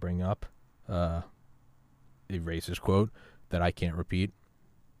Democrats like to bring up. A racist quote that I can't repeat.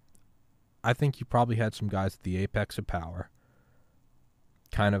 I think you probably had some guys at the apex of power.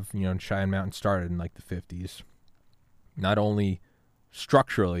 Kind of, Cheyenne Mountain started in like the 50s. Not only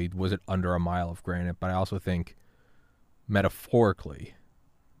structurally was it under a mile of granite, but I also think metaphorically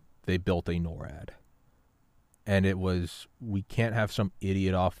they built a NORAD. And it was, we can't have some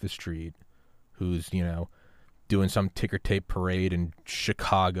idiot off the street who's, doing some ticker tape parade in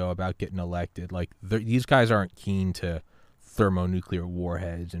Chicago about getting elected. Like, these guys aren't keen to thermonuclear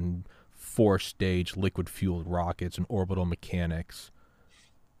warheads and 4-stage liquid-fueled rockets and orbital mechanics.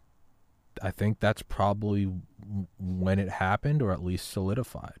 I think that's probably when it happened, or at least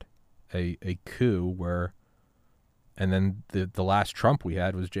solidified a coup where, and then the last Trump we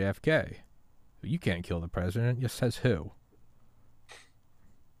had was JFK. You can't kill the president. Yes, says who?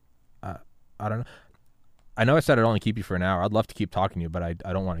 I don't know. I know I said I'd only keep you for an hour. I'd love to keep talking to you, but I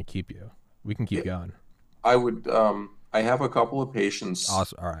don't want to keep you. We can keep going. I would. I have a couple of patients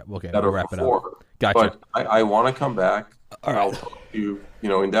Awesome. All right. Okay. that We'll are wrap it before, up. Gotcha. but I want to come back. All And right. I'll talk to you,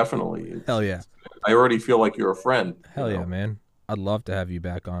 indefinitely. Hell yeah. I already feel like you're a friend. Hell yeah, man. I'd love to have you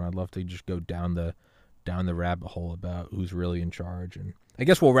back on. I'd love to just go down the rabbit hole about who's really in charge. And I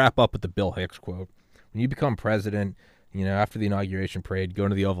guess we'll wrap up with the Bill Hicks quote. When you become president, after the inauguration parade, go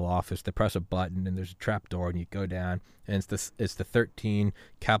into the Oval Office, they press a button, and there's a trap door, and you go down, and it's the 13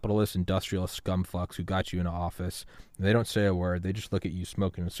 capitalist, industrialist scumfucks who got you into office. And they don't say a word. They just look at you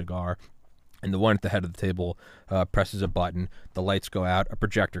smoking a cigar. And the one at the head of the table presses a button. The lights go out. A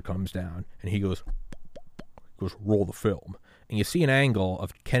projector comes down, and he goes, roll the film. And you see an angle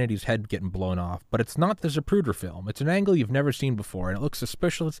of Kennedy's head getting blown off, but it's not the Zapruder film. It's an angle you've never seen before, and it looks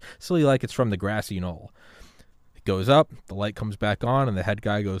suspiciously like it's from the grassy knoll. It goes up, the light comes back on, and the head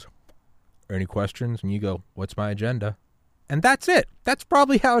guy goes, any questions? And you go, what's my agenda? And that's it. That's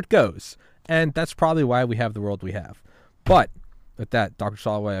probably how it goes. And that's probably why we have the world we have. But with that, Dr.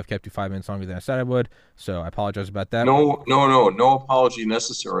 Soloway, I've kept you 5 minutes longer than I said I would, so I apologize about that. No apology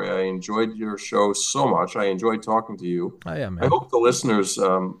necessary. I enjoyed your show so much. I enjoyed talking to you. Oh, yeah, I man. hope the listeners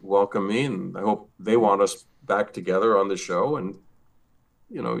welcome me, and I hope they want us back together on the show. And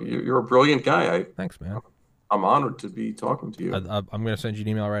you're a brilliant guy. Thanks, man. I'm honored to be talking to you. I'm going to send you an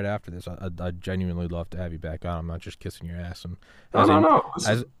email right after this. I'd genuinely love to have you back on. I'm not just kissing your ass. No.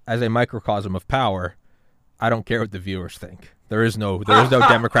 As a microcosm of power, I don't care what the viewers think. There is no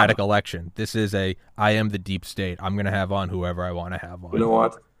democratic election. This is I am the deep state. I'm going to have on whoever I want to have on. You know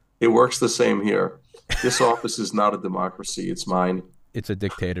what? It works the same here. This office is not a democracy. It's mine. It's a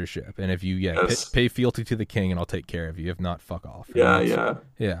dictatorship. And if you pay fealty to the king, and I'll take care of you. If not, fuck off.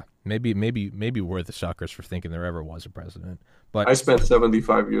 Yeah. Maybe we're the suckers for thinking there ever was a president. But I spent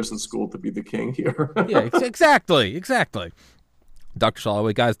 75 years in school to be the king here. Yeah, exactly. Dr.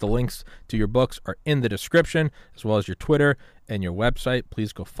 Soloway, guys, the links to your books are in the description, as well as your Twitter and your website.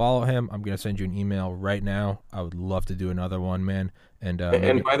 Please go follow him. I'm going to send you an email right now. I would love to do another one, man. And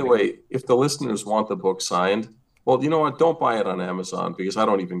by the way, if the listeners want the book signed, well, you know what? Don't buy it on Amazon because I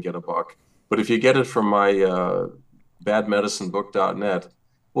don't even get a buck. But if you get it from my badmedicinebook.net,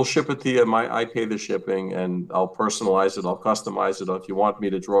 we'll ship it to you. I pay the shipping, and I'll personalize it. I'll customize it. If you want me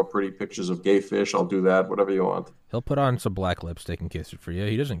to draw pretty pictures of gay fish, I'll do that. Whatever you want. He'll put on some black lipstick and kiss it for you.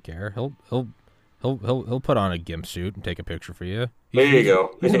 He doesn't care. He'll put on a gimp suit and take a picture for you. There you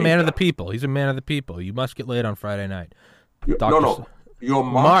go. He's a man of the people. He's a man of the people. You must get laid on Friday night. You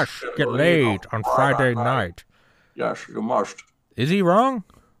must get laid on Friday night. Yes, you must. Is he wrong?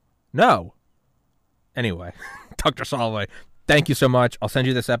 No. Anyway, Dr. Soloway, thank you so much. I'll send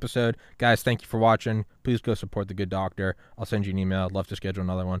you this episode. Guys, thank you for watching. Please go support the good doctor. I'll send you an email. I'd love to schedule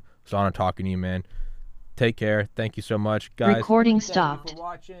another one. It's on talking to you, man. Take care. Thank you so much, guys. Recording stopped. Thank you for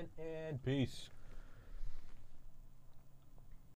watching, and peace.